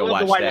 you got to go watch that. I love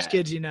The Whitest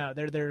Kids You Know.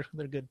 They're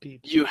good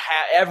people. You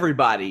have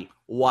everybody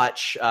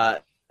watch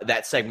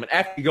that segment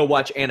after you go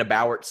watch Anna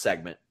Bowert's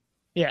segment.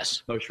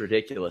 Yes. Most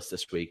ridiculous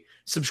this week.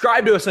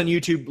 Subscribe to us on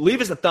YouTube.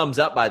 Leave us a thumbs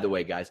up, by the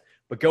way, guys.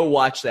 But go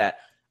watch that.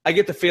 I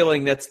get the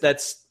feeling that's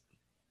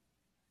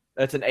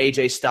an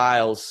AJ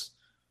Styles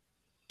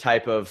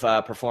type of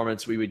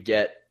performance we would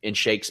get in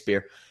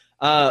Shakespeare.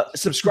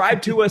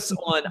 Subscribe to us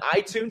on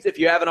iTunes if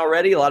you haven't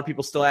already. A lot of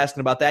people still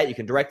asking about that. You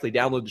can directly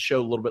download the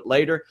show a little bit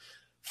later.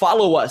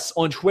 Follow us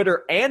on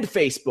Twitter and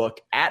Facebook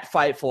at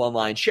Fightful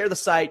Online. Share the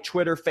site,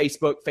 Twitter,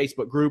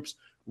 Facebook groups,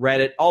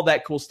 Reddit, all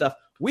that cool stuff.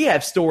 We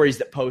have stories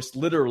that post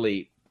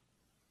literally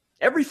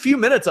every few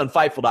minutes on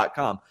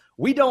Fightful.com.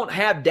 We don't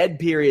have dead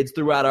periods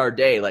throughout our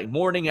day, like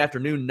morning,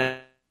 afternoon,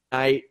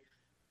 night.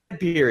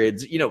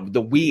 periods,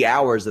 the wee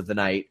hours of the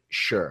night,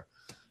 sure.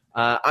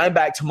 I'm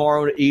back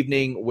tomorrow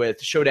evening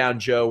with Showdown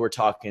Joe. We're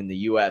talking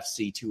the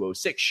UFC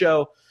 206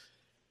 show.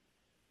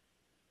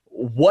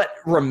 What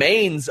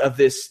remains of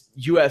this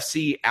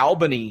UFC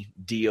Albany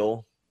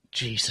deal?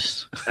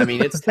 Jesus. I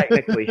mean, it's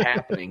technically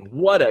happening.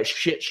 What a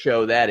shit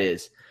show that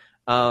is.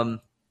 We're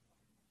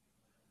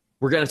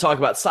going to talk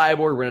about Cyborg.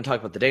 We're going to talk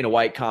about the Dana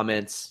White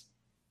comments.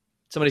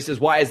 Somebody says,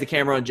 why is the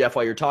camera on Jeff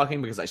while you're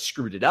talking? Because I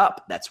screwed it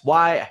up. That's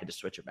why. I had to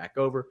switch it back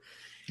over.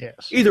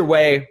 Yes. Either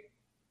way,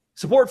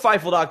 support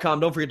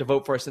Fightful.com. Don't forget to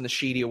vote for us in the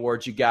Sheedy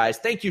Awards, you guys.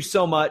 Thank you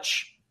so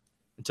much.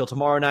 Until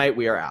tomorrow night,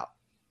 we are out.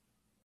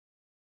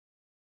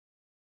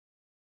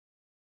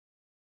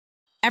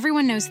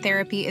 Everyone knows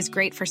therapy is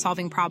great for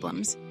solving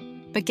problems,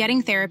 but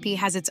getting therapy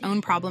has its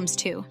own problems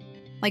too,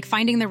 like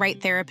finding the right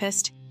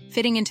therapist,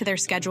 fitting into their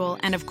schedule,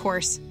 and of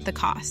course, the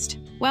cost.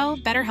 Well,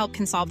 BetterHelp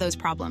can solve those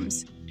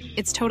problems.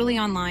 It's totally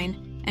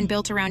online and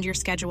built around your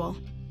schedule.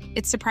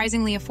 It's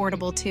surprisingly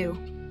affordable too.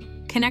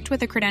 Connect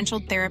with a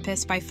credentialed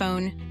therapist by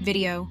phone,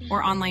 video,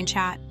 or online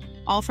chat,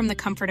 all from the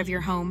comfort of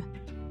your home.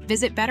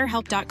 Visit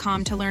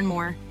BetterHelp.com to learn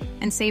more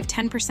and save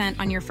 10%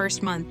 on your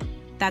first month.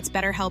 That's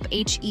BetterHelp,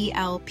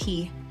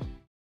 H-E-L-P.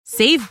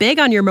 Save big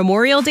on your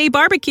Memorial Day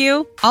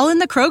barbecue, all in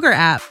the Kroger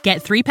app.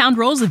 Get 3-pound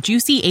rolls of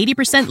juicy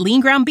 80%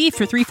 lean ground beef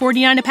for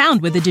 $3.49 a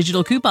pound with a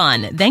digital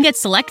coupon. Then get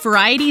select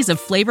varieties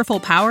of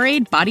flavorful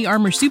Powerade, Body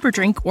Armor Super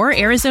Drink, or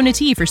Arizona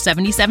tea for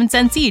 77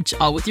 cents each,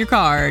 all with your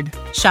card.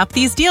 Shop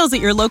these deals at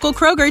your local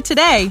Kroger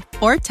today,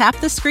 or tap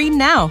the screen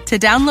now to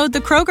download the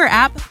Kroger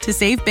app to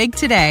save big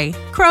today.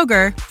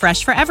 Kroger,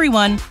 fresh for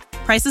everyone.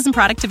 Prices and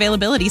product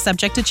availability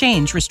subject to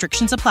change.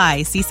 Restrictions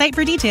apply. See site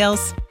for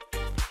details.